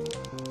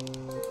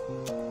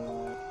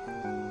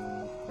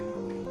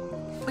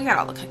 We got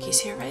all the cookies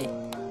here, right?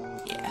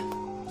 Yeah.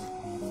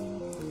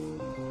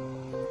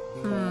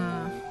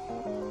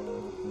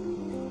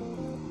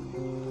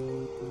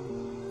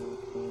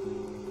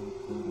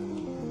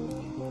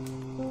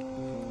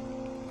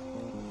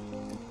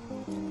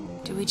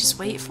 Do we just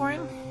wait for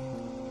him?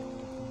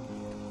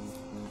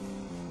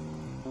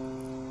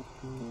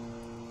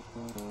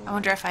 I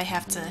wonder if I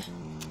have to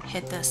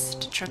hit this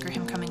to trigger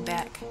him coming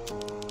back.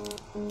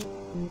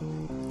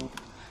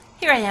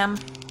 Here I am.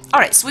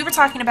 Alright, so we were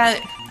talking about...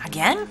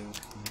 Again?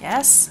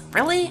 Yes?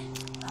 Really?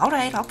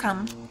 Alright, I'll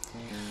come.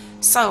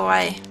 So,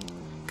 I...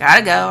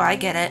 Gotta go, I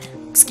get it.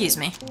 Excuse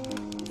me.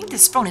 I think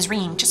this phone is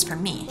ringing just for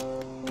me.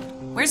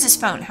 Where's his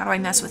phone? How do I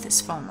mess with his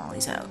phone while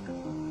he's out?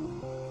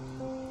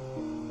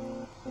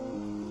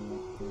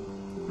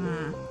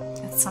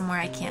 It's somewhere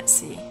I can't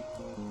see.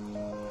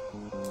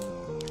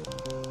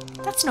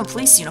 That's no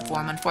police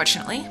uniform,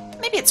 unfortunately.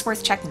 Maybe it's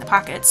worth checking the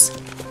pockets.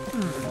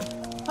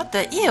 What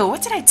the... Ew,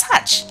 what did I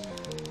touch?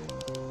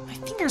 My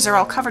fingers are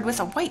all covered with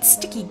a white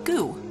sticky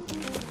goo.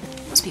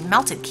 Must be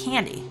melted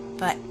candy.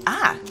 But,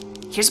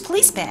 here's a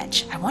police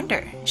badge. I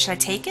wonder, should I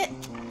take it?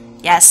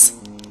 Yes.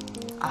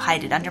 I'll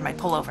hide it under my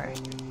pullover.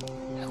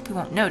 I hope he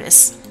won't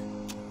notice.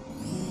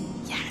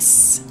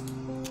 Yes.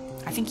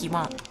 I think he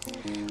won't.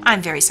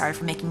 I'm very sorry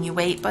for making you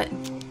wait, but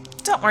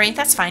don't worry,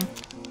 that's fine.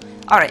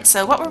 Alright,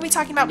 so what were we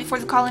talking about before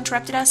the call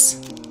interrupted us?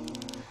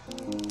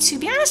 To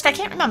be honest, I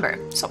can't remember,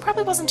 so it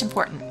probably wasn't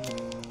important.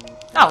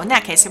 Oh, in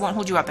that case, I won't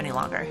hold you up any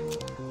longer.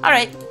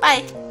 Alright,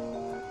 bye.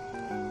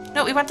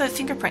 No, we want the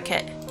fingerprint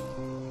kit.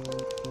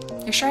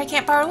 You're sure I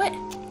can't borrow it?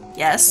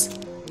 Yes.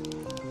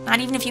 Not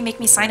even if you make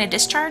me sign a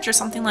discharge or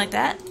something like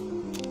that?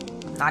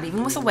 Not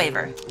even with a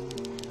waiver.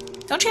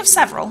 Don't you have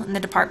several in the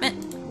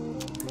department?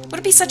 Would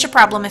it be such a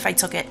problem if I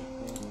took it?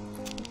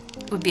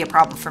 It would be a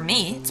problem for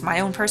me. It's my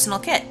own personal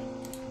kit.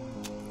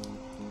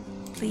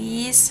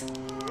 Please?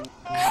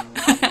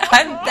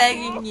 I'm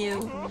begging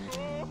you.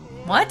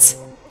 What?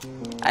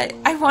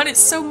 I want it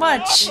so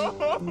much.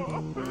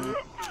 The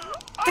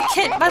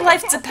kit, my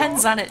life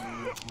depends on it.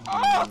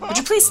 Would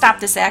you please stop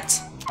this act?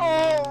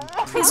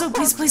 Please, oh,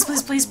 please, please,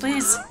 please, please,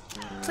 please.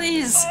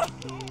 Please.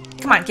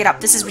 Come on, get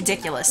up. This is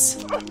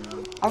ridiculous.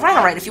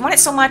 Alright, if you want it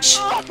so much,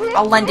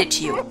 I'll lend it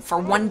to you for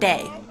 1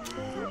 day.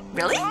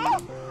 Really?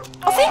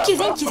 Oh, thank you,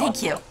 thank you,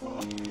 thank you.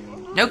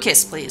 No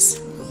kiss, please.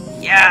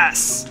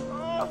 Yes!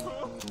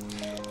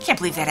 I can't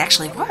believe that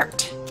actually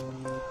worked.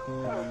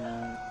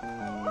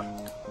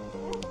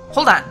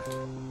 Hold on.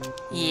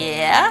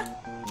 Yeah?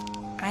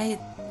 I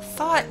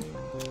thought...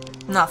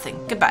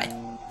 Nothing. Goodbye.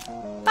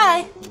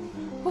 Bye.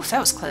 Oof, that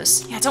was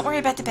close. Yeah, don't worry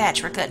about the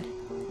badge. We're good.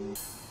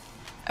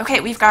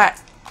 Okay, we've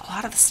got a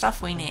lot of the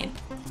stuff we need.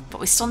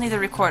 But we still need the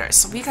recorder,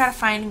 so we gotta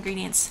find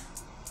ingredients.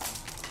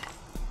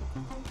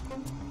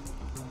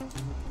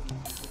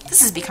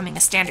 This is becoming a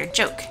standard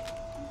joke.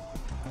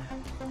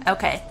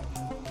 Okay.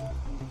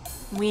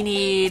 We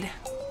need...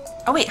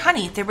 Oh wait,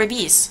 honey, there were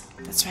bees.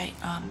 That's right.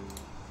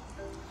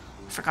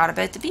 Forgot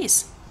about the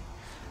bees.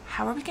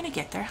 How are we gonna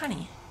get their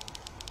honey?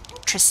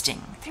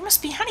 Interesting. There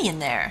must be honey in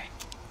there.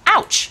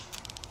 Ouch!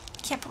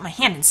 Can't put my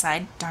hand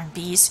inside. Darn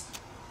bees.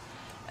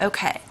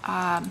 Okay,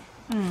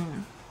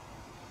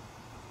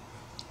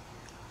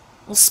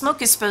 Well,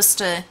 smoke is supposed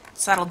to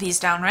settle bees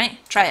down, right?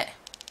 Try it.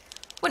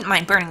 Wouldn't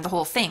mind burning the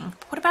whole thing,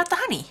 but what about the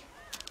honey?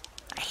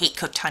 I hate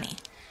cooked honey.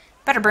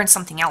 Better burn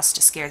something else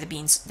to scare the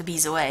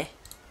bees away.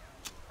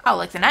 Oh,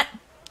 like the net?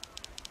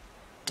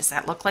 Does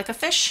that look like a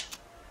fish?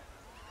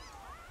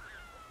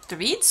 The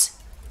reeds?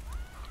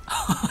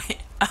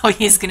 Oh,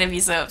 he's gonna be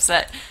so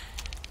upset.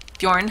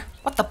 Bjorn,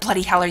 what the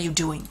bloody hell are you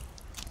doing?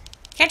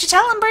 Can't you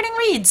tell I'm burning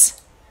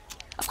reeds?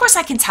 Of course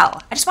I can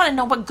tell. I just want to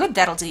know what good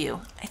that'll do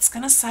you. It's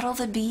gonna settle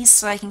the bees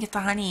so I can get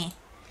the honey.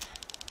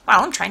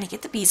 Well, I'm trying to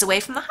get the bees away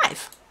from the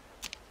hive.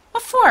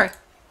 What for?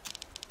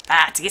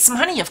 To get some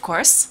honey, of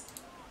course.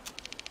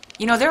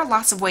 You know, there are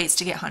lots of ways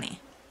to get honey.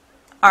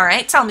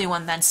 Alright, tell me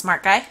one then,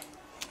 smart guy.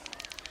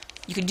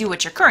 You could do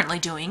what you're currently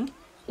doing,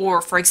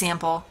 or, for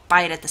example,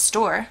 buy it at the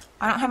store.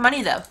 I don't have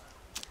money, though.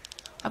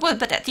 I would,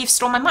 but that thief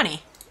stole my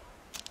money.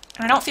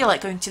 And I don't feel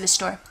like going to the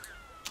store.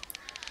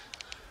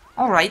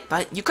 Alright,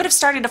 but you could have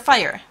started a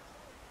fire.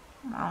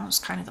 Well, that's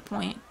kind of the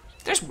point.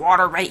 There's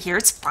water right here,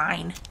 it's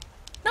fine.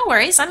 No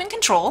worries, I'm in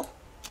control.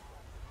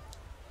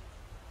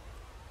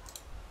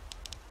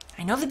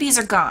 I know the bees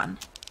are gone,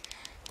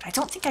 but I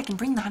don't think I can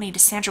bring the honey to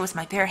Sandra with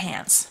my bare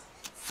hands.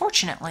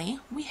 Fortunately,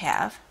 we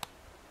have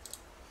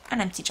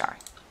an empty jar.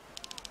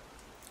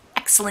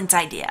 Excellent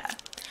idea.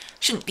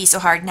 Shouldn't be so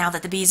hard now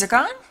that the bees are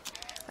gone.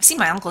 I've seen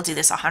my uncle do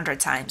this 100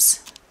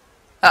 times.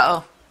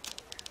 Uh-oh.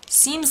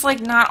 Seems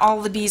like not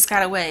all the bees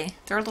got away.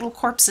 There are little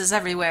corpses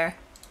everywhere.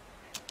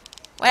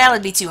 Well,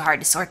 it'd be too hard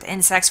to sort the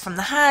insects from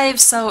the hive,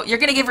 so you're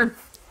gonna give her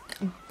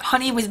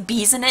honey with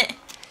bees in it?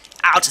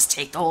 I'll just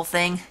take the whole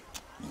thing.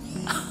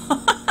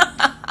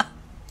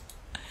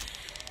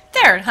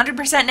 There,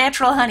 100%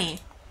 natural honey.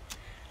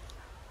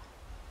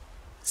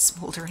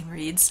 Smoldering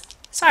reeds.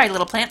 Sorry,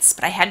 little plants,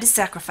 but I had to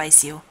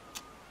sacrifice you.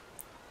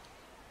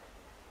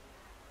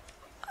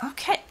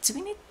 Okay, do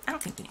we need... I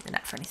don't think we need the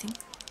net for anything.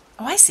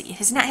 Oh, I see.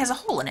 His net has a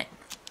hole in it.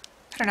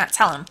 Better not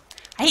tell him.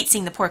 I hate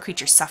seeing the poor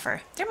creatures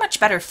suffer. They're much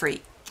better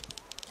free.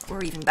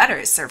 Or even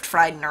better, served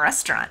fried in a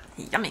restaurant.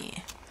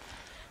 Yummy.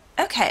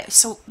 Okay,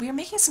 so we're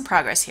making some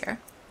progress here.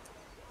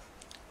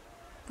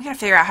 We gotta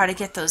figure out how to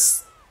get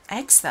those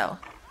eggs, though.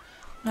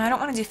 No, I don't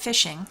want to do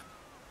fishing.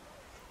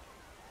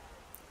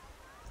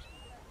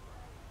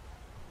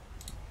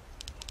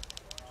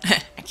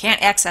 I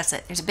can't access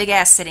it. There's a big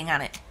ass sitting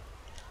on it.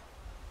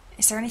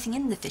 Is there anything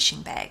in the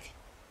fishing bag?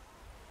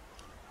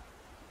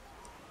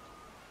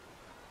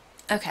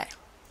 Okay,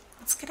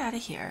 let's get out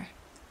of here.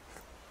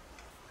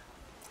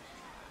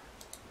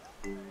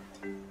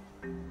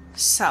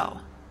 So,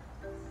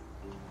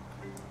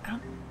 I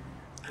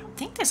don't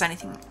think there's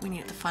anything we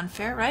need at the fun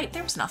fair, right?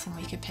 There was nothing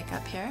we could pick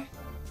up here.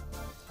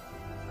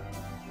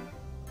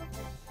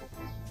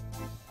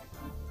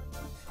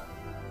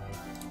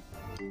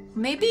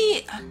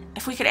 Maybe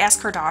if we could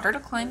ask her daughter to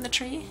climb the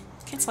tree.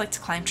 Kids like to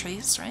climb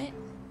trees, right?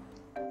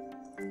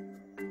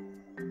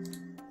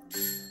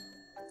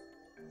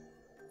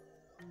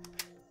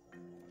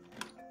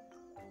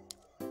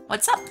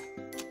 What's up?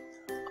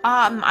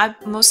 I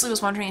mostly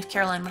was wondering if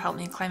Caroline would help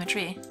me climb a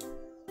tree.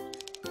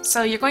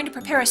 So you're going to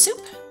prepare a soup?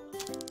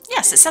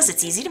 Yes, it says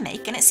it's easy to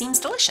make and it seems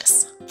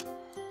delicious.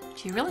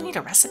 Do you really need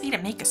a recipe to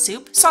make a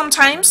soup?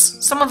 Sometimes.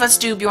 Some of us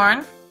do,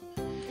 Bjorn.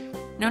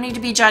 No need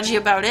to be judgy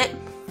about it.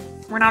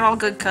 We're not all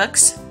good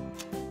cooks.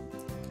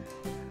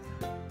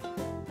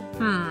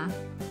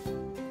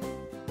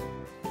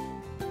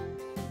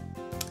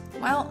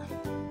 Well,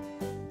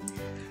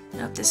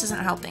 nope, this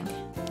isn't helping.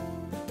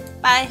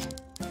 Bye.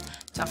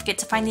 Don't forget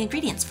to find the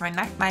ingredients for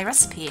my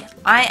recipe.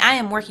 I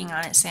am working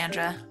on it,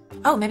 Sandra.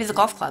 Oh, maybe the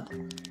golf club.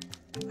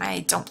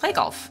 I don't play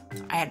golf.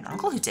 I had an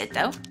uncle who did,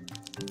 though.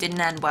 Didn't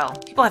end well.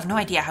 People have no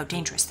idea how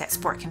dangerous that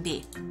sport can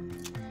be.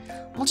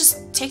 We'll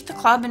just take the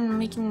club and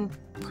we can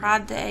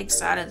prod the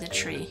eggs out of the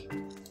tree.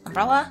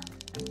 Umbrella?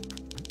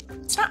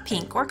 It's not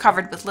pink or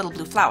covered with little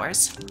blue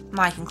flowers.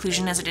 My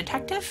conclusion as a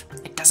detective?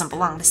 It doesn't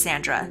belong to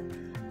Sandra.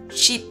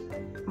 She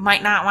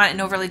might not want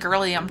an overly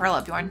girly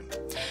umbrella, Bjorn.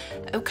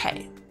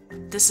 Okay,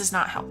 this is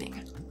not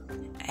helping.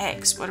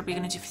 Eggs. What are we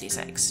going to do for these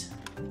eggs?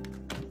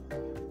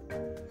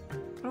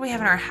 What do we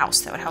have in our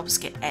house that would help us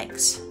get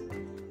eggs?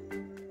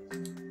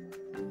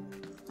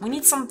 We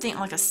need something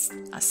like a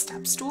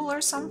step stool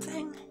or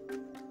something?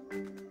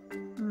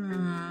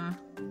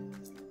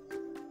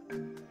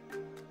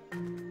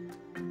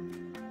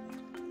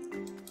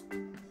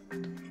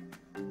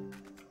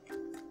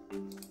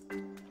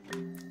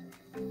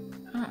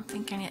 I don't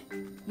think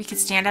we could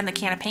stand on the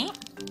can of paint?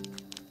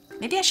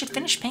 Maybe I should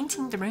finish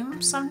painting the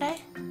room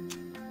someday?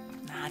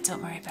 Nah,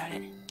 don't worry about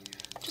it.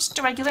 Just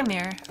a regular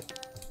mirror.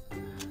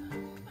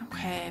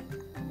 Okay,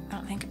 I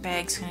don't think a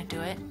bag's gonna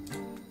do it.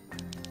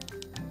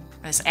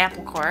 This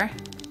apple core.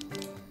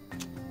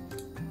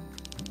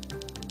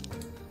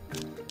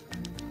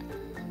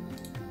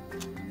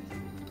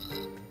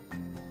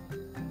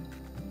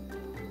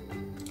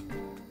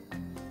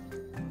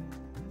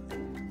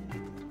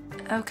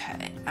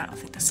 Okay, I don't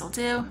think this will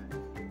do.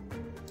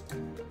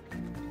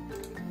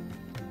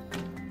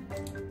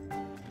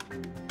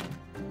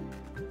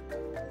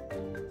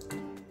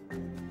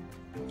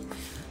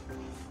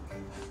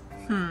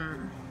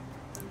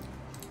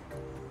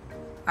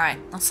 Alright,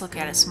 let's look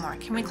at it some more.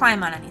 Can we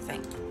climb on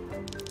anything?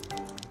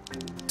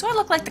 Do I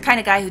look like the kind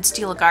of guy who'd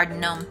steal a garden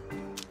gnome?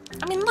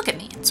 I mean, look at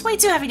me. It's way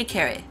too heavy to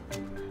carry.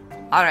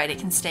 Alright, it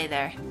can stay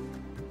there.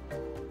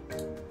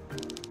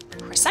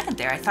 For a second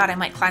there, I thought I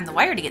might climb the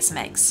wire to get some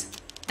eggs.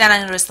 Then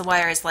I noticed the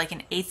wire is like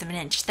 1/8 of an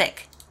inch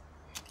thick.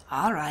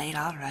 Alright,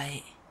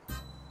 alright.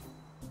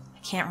 I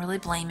can't really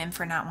blame him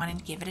for not wanting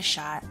to give it a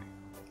shot.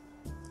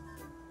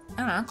 I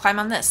don't know, climb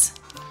on this.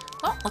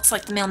 Well, looks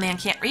like the mailman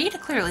can't read.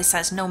 It clearly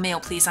says no mail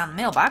please on the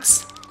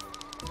mailbox.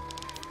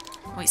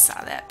 We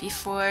saw that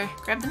before.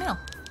 Grab the mail.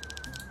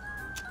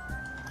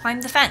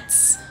 Climb the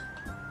fence.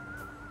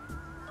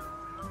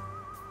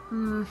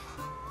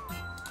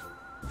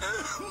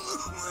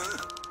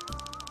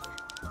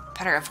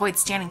 Better avoid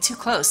standing too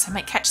close. I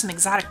might catch some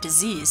exotic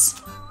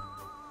disease.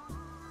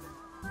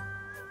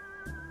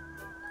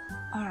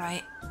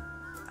 Alright.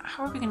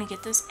 How are we gonna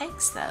get those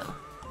eggs, though?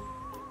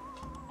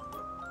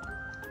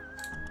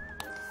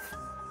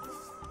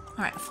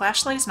 Alright, a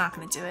flashlight is not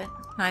gonna do it.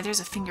 Neither is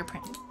a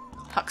fingerprint.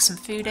 Huck some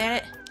food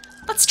at it.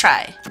 Let's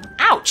try.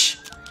 Ouch!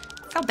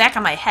 Fell back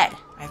on my head.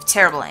 I have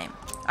terrible aim.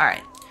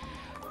 Alright.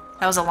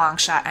 That was a long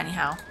shot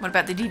anyhow. What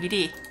about the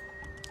DVD?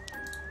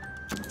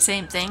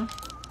 Same thing.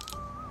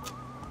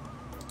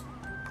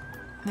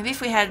 Maybe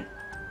if we had...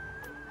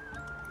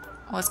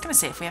 Well, I was gonna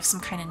say if we have some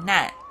kind of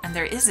net. And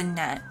there is a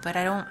net, but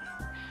I don't...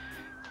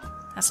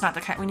 That's not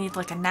the kind... We need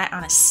like a net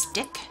on a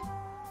stick?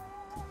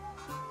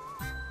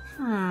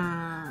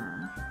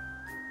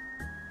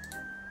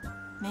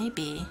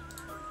 Maybe.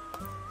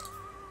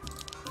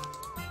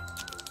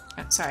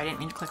 Oh, sorry, I didn't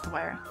mean to click the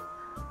wire.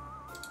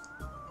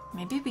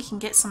 Maybe we can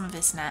get some of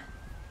his net.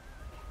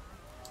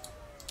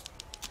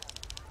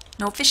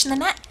 No fish in the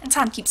net? And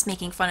Tom keeps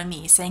making fun of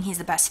me, saying he's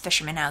the best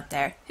fisherman out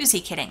there. Who's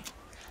he kidding?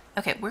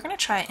 Okay, we're gonna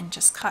try and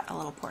just cut a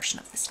little portion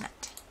of this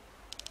net.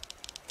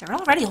 There are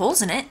already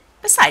holes in it.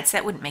 Besides,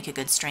 that wouldn't make a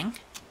good string.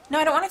 No,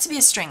 I don't want it to be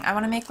a string. I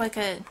want to make like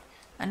a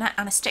net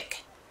on a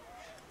stick.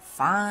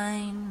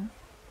 Fine.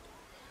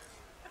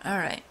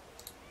 Alright.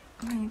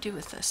 What are you gonna do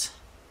with this?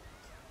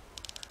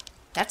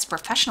 That's a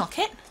professional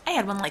kit? I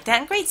had one like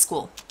that in grade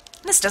school.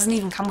 This doesn't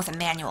even come with a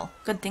manual.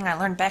 Good thing I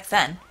learned back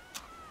then.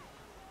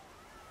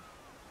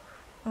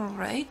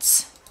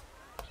 Alright.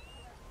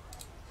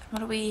 What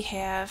do we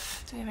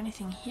have? Do we have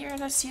anything here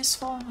that's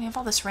useful? We have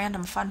all this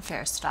random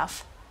funfair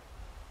stuff.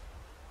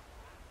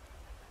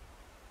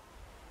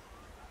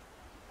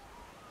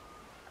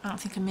 I don't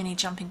think a mini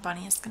jumping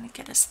bunny is going to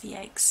get us the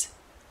eggs.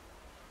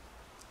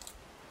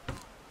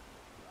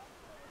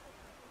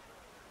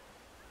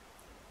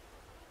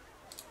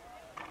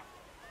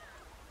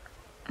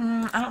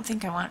 I don't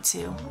think I want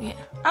to. Yeah.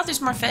 Oh,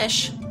 there's more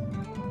fish.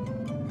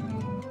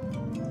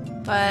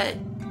 But...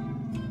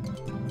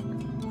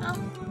 well,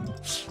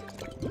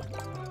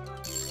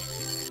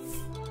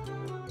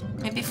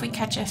 maybe if we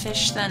catch a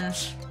fish, then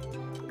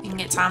we can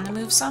get Tom to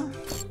move some.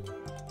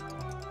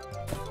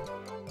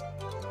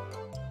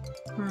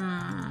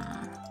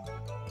 I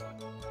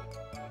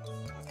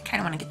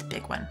kind of want to get the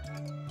big one.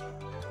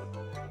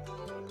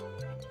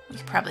 We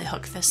could probably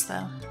hook this,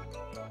 though.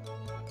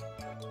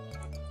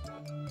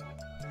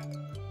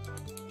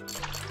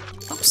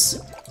 Oops.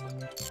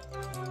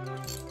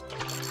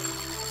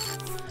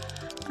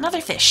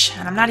 Another fish,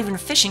 and I'm not even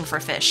fishing for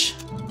fish.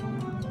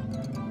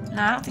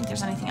 No, I don't think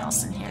there's anything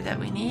else in here that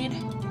we need.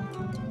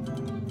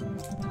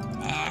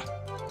 Nah.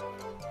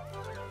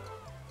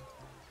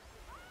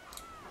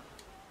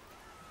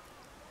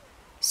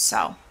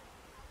 So.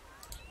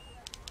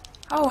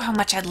 Oh, how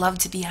much I'd love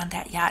to be on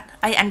that yacht.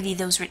 I envy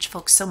those rich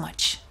folks so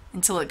much.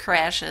 Until it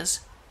crashes.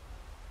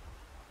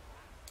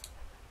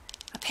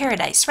 A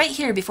paradise right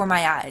here before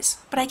my eyes.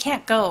 But I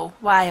can't go.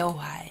 Why, oh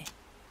why?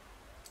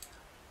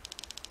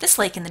 This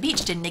lake and the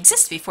beach didn't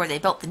exist before they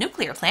built the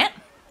nuclear plant.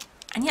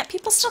 And yet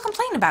people still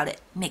complain about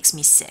it. Makes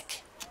me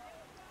sick.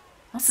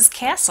 What's this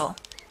castle?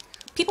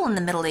 People in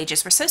the Middle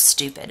Ages were so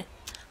stupid.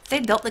 If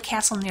they'd built the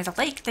castle near the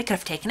lake, they could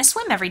have taken a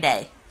swim every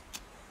day.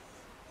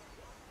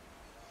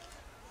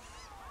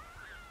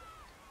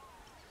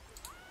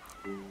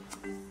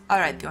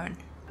 Alright, Bjorn.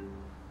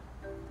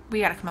 We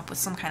gotta come up with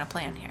some kind of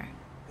plan here.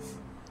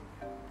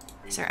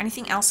 Is there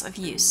anything else of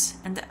use?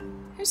 And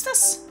who's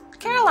this?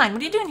 Caroline,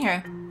 what are you doing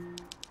here?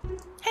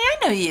 Hey,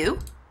 I know you.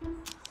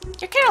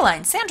 You're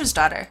Caroline, Sandra's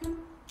daughter.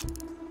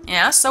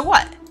 Yeah, so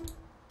what?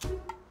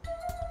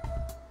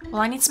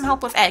 Well, I need some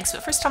help with eggs,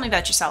 but first tell me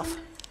about yourself.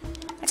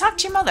 I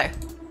talked to your mother.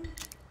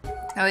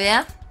 Oh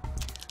yeah?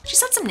 She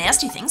said some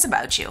nasty things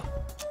about you.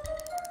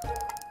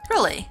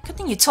 Really? Good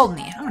thing you told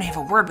me. I'm gonna have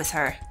a word with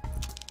her.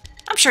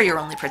 I'm sure you're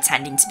only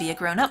pretending to be a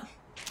grown-up.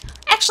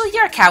 Actually,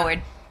 you're a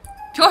coward.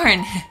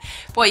 Bjorn,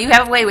 boy, you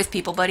have a way with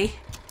people, buddy.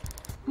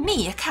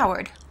 Me, a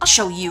coward? I'll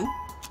show you.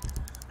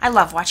 I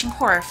love watching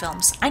horror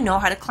films. I know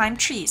how to climb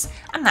trees.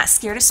 I'm not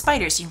scared of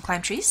spiders. You can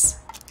climb trees?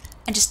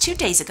 And just 2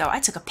 days ago, I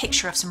took a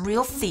picture of some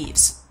real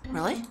thieves.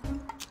 Really?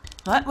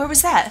 What? Where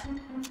was that?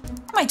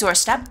 My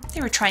doorstep.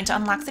 They were trying to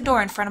unlock the door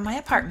in front of my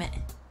apartment.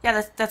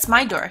 Yeah, that's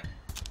my door.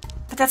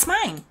 But that's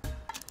mine.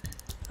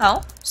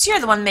 Oh, so you're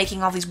the one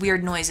making all these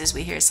weird noises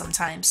we hear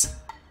sometimes.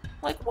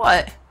 Like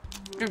what?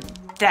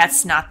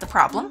 That's not the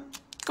problem.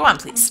 Go on,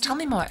 please. Tell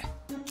me more.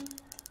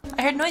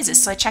 I heard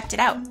noises, so I checked it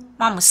out.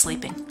 Mom was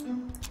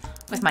sleeping.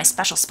 With my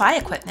special spy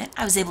equipment,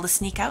 I was able to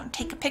sneak out and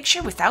take a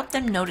picture without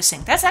them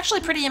noticing. That's actually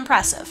pretty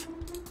impressive.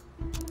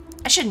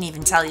 I shouldn't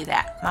even tell you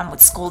that. Mom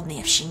would scold me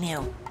if she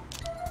knew.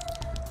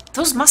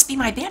 Those must be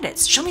my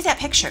bandits. Show me that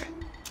picture.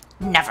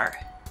 Never.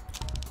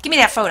 Give me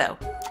that photo.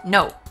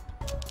 No.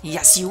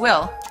 Yes, you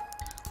will.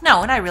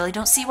 No, and I really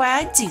don't see why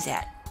I'd do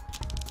that.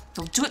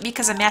 You'll do it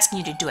because I'm asking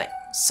you to do it.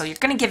 So you're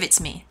gonna give it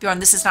to me. Bjorn,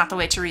 this is not the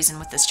way to reason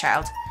with this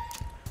child.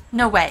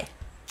 No way.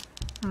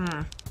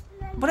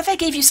 What if I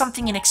gave you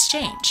something in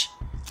exchange?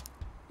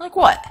 Like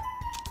what?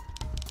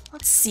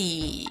 Let's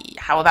see.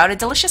 How about a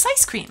delicious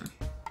ice cream?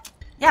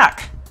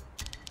 Yuck.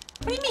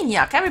 What do you mean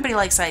yuck? Everybody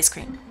likes ice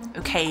cream.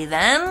 Okay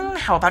then,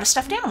 how about a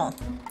stuffed animal?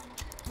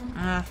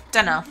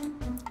 Dunno.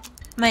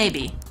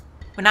 Maybe.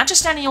 But not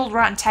just any old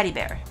rotten teddy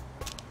bear.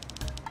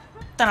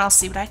 Then I'll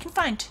see what I can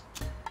find.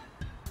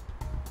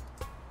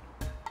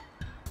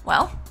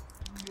 Well,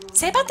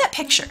 say about that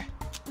picture.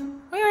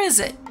 Where is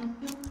it?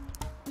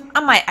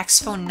 On my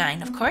Xphone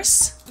 9, of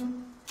course.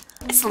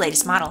 It's the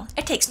latest model.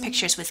 It takes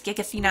pictures with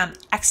Gigaphenom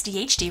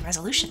XDHD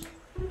resolution.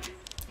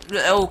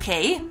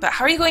 Okay, but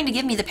how are you going to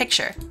give me the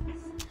picture?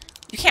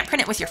 You can't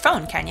print it with your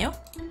phone, can you?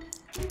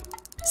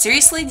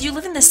 Seriously, do you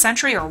live in this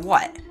century or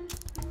what?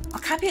 I'll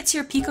copy it to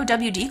your Pico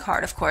WD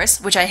card, of course,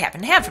 which I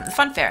happen to have from the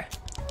fun fair.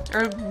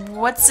 Or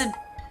what's a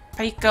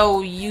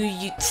Pico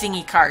U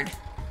thingy card?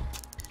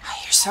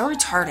 You're so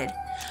retarded.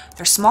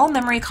 They're small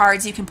memory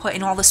cards you can put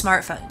in all the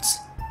smartphones.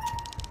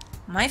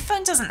 My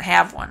phone doesn't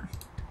have one.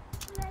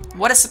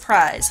 What a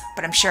surprise,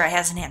 but I'm sure it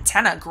has an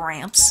antenna,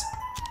 Gramps.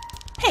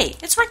 Hey,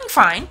 it's working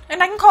fine,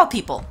 and I can call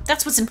people.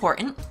 That's what's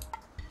important.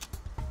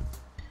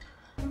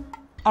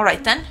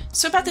 Alright then,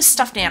 so about this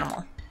stuffed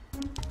animal.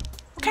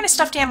 What kind of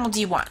stuffed animal do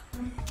you want?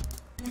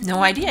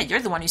 No idea,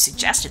 you're the one who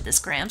suggested this,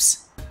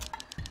 Gramps.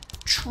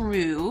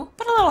 True,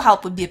 but a little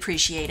help would be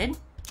appreciated.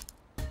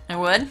 I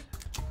would?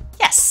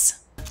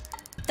 Yes.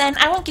 Then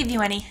I won't give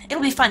you any.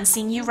 It'll be fun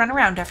seeing you run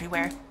around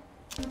everywhere.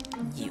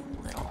 You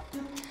little...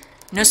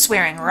 No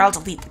swearing or I'll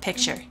delete the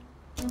picture.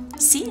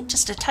 See?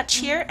 Just a touch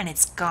here and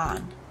it's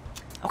gone.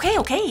 Okay,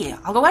 okay,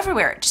 I'll go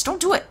everywhere. Just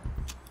don't do it.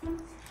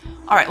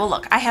 Alright, well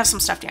look, I have some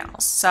stuffed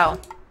animals, so...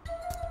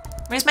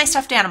 Where's my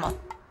stuffed animal?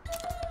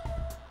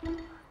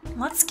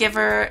 Let's give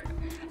her...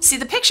 See,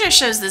 the picture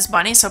shows this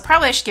bunny, so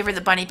probably I should give her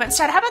the bunny, but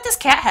instead, how about this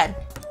cat head?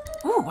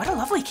 Ooh, what a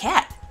lovely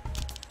cat.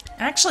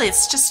 Actually,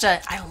 it's just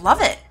a... I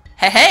love it.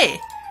 Hey, hey!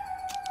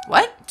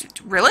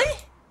 What? Really?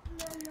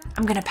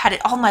 I'm gonna pet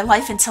it all my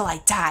life until I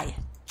die.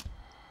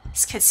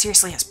 This kid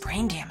seriously has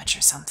brain damage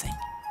or something.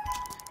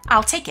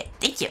 I'll take it.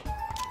 Thank you.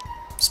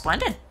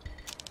 Splendid.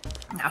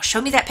 Now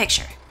show me that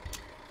picture.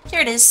 Here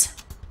it is.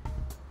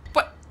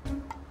 What?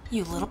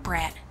 You little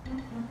brat.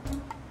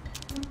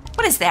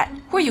 What is that?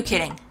 Who are you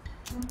kidding?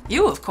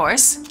 You, of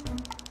course.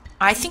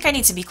 I think I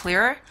need to be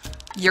clearer.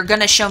 You're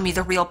gonna show me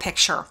the real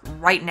picture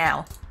right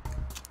now.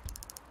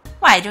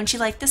 Why, don't you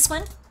like this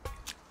one?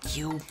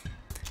 You.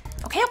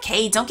 Okay,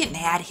 okay, don't get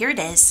mad. Here it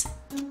is.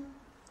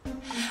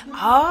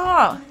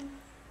 Oh.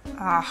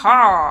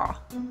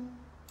 Aha.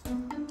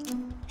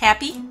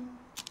 Happy?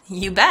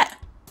 You bet.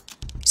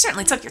 You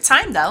certainly took your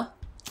time, though.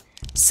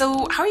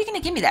 So, how are you going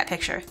to give me that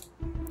picture?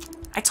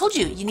 I told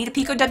you, you need a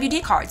Pico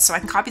WD card so I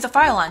can copy the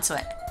file onto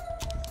it.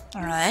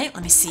 Alright,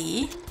 let me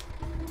see.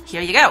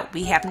 Here you go.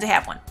 We happen to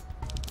have one.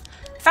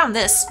 Found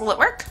this. Will it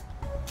work?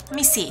 Let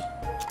me see.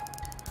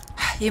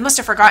 You must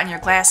have forgotten your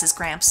glasses,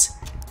 Gramps.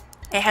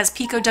 It has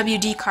Pico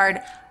WD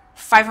card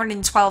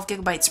 512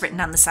 gigabytes written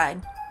on the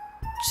side.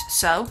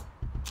 So?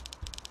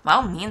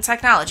 Well, me and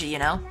technology, you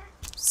know.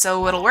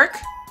 So it'll work?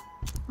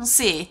 We'll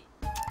see.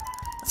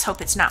 Let's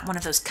hope it's not one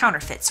of those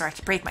counterfeits or I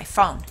could break my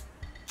phone.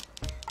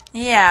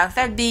 Yeah,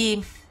 that'd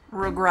be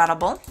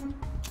regrettable.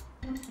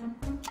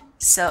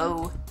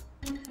 So,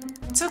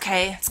 it's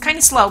okay. It's kind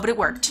of slow, but it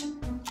worked.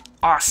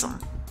 Awesome.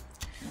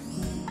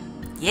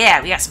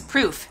 Yeah, we got some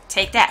proof.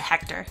 Take that,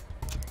 Hector.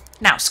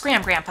 Now,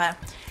 scram, Grandpa.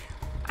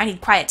 I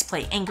need quiet to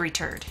play Angry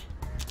Turd.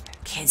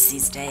 Kids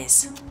these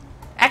days.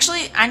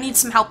 Actually, I need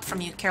some help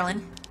from you,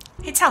 Carolyn.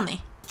 Hey, tell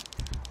me.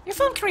 Your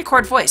phone can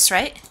record voice,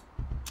 right?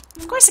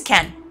 Of course it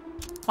can.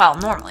 Well,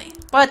 normally.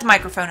 But the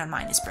microphone on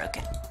mine is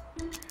broken.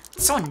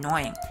 It's so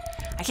annoying.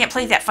 I can't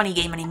play that funny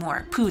game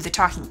anymore. Pooh, the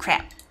talking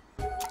crap.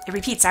 It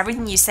repeats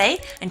everything you say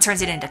and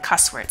turns it into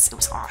cuss words. It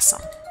was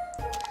awesome.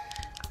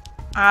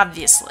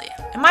 Obviously.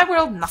 In my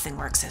world, nothing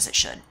works as it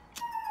should.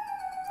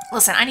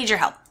 Listen, I need your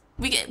help.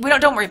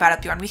 Don't worry about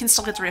it, Bjorn. We can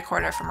still get the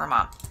recorder from her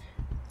mom.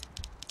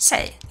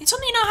 Say, you told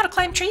me you know how to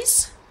climb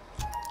trees?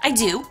 I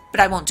do, but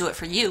I won't do it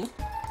for you.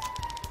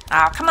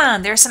 Oh, come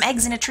on. There are some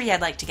eggs in a tree I'd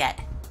like to get.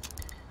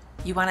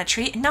 You want a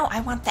tree? No,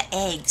 I want the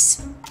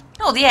eggs.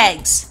 No, the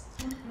eggs.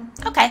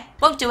 Okay,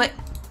 won't do it.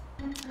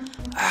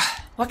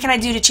 What can I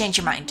do to change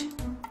your mind?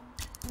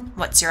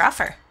 What's your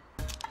offer?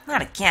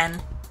 Not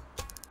again.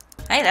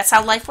 Hey, that's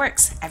how life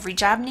works. Every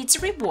job needs a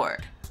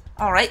reward.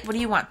 Alright, what do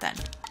you want then?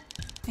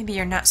 Maybe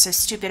you're not so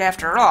stupid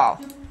after all.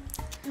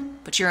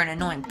 But you're an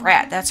annoying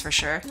brat, that's for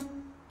sure.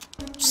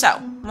 So,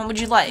 what would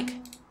you like?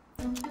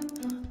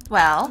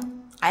 Well,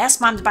 I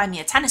asked Mom to buy me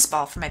a tennis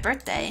ball for my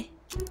birthday,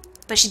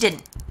 but she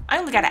didn't. I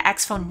only got an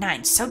Axe Phone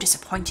 9, so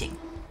disappointing.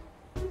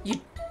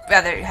 You'd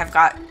rather have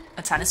got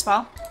a tennis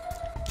ball?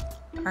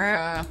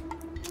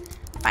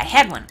 If I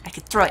had one, I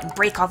could throw it and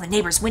break all the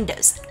neighbors'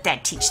 windows.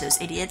 That'd teach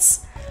those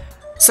idiots.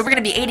 So we're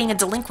gonna be aiding a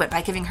delinquent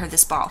by giving her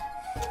this ball.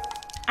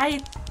 I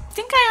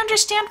think I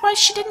understand why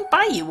she didn't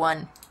buy you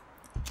one.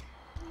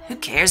 Who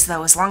cares,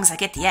 though, as long as I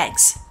get the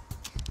eggs.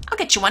 I'll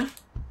get you one.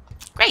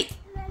 Great.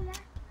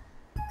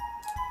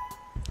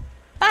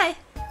 Bye.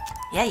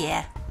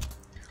 Yeah.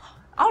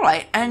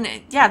 Alright, and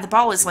yeah, the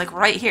ball is like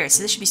right here,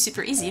 so this should be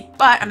super easy,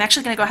 but I'm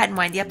actually going to go ahead and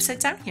wind the episode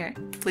down here.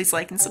 Please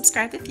like and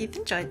subscribe if you've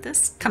enjoyed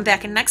this. Come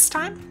back in next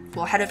time.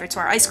 We'll head over to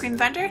our ice cream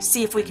vendor,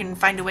 see if we can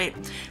find a way.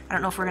 I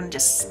don't know if we're going to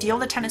just steal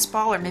the tennis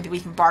ball or maybe we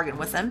can bargain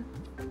with them.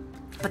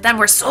 But then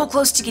we're so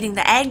close to getting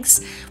the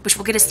eggs, which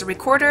will get us the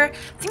recorder.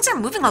 Things are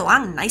moving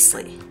along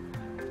nicely.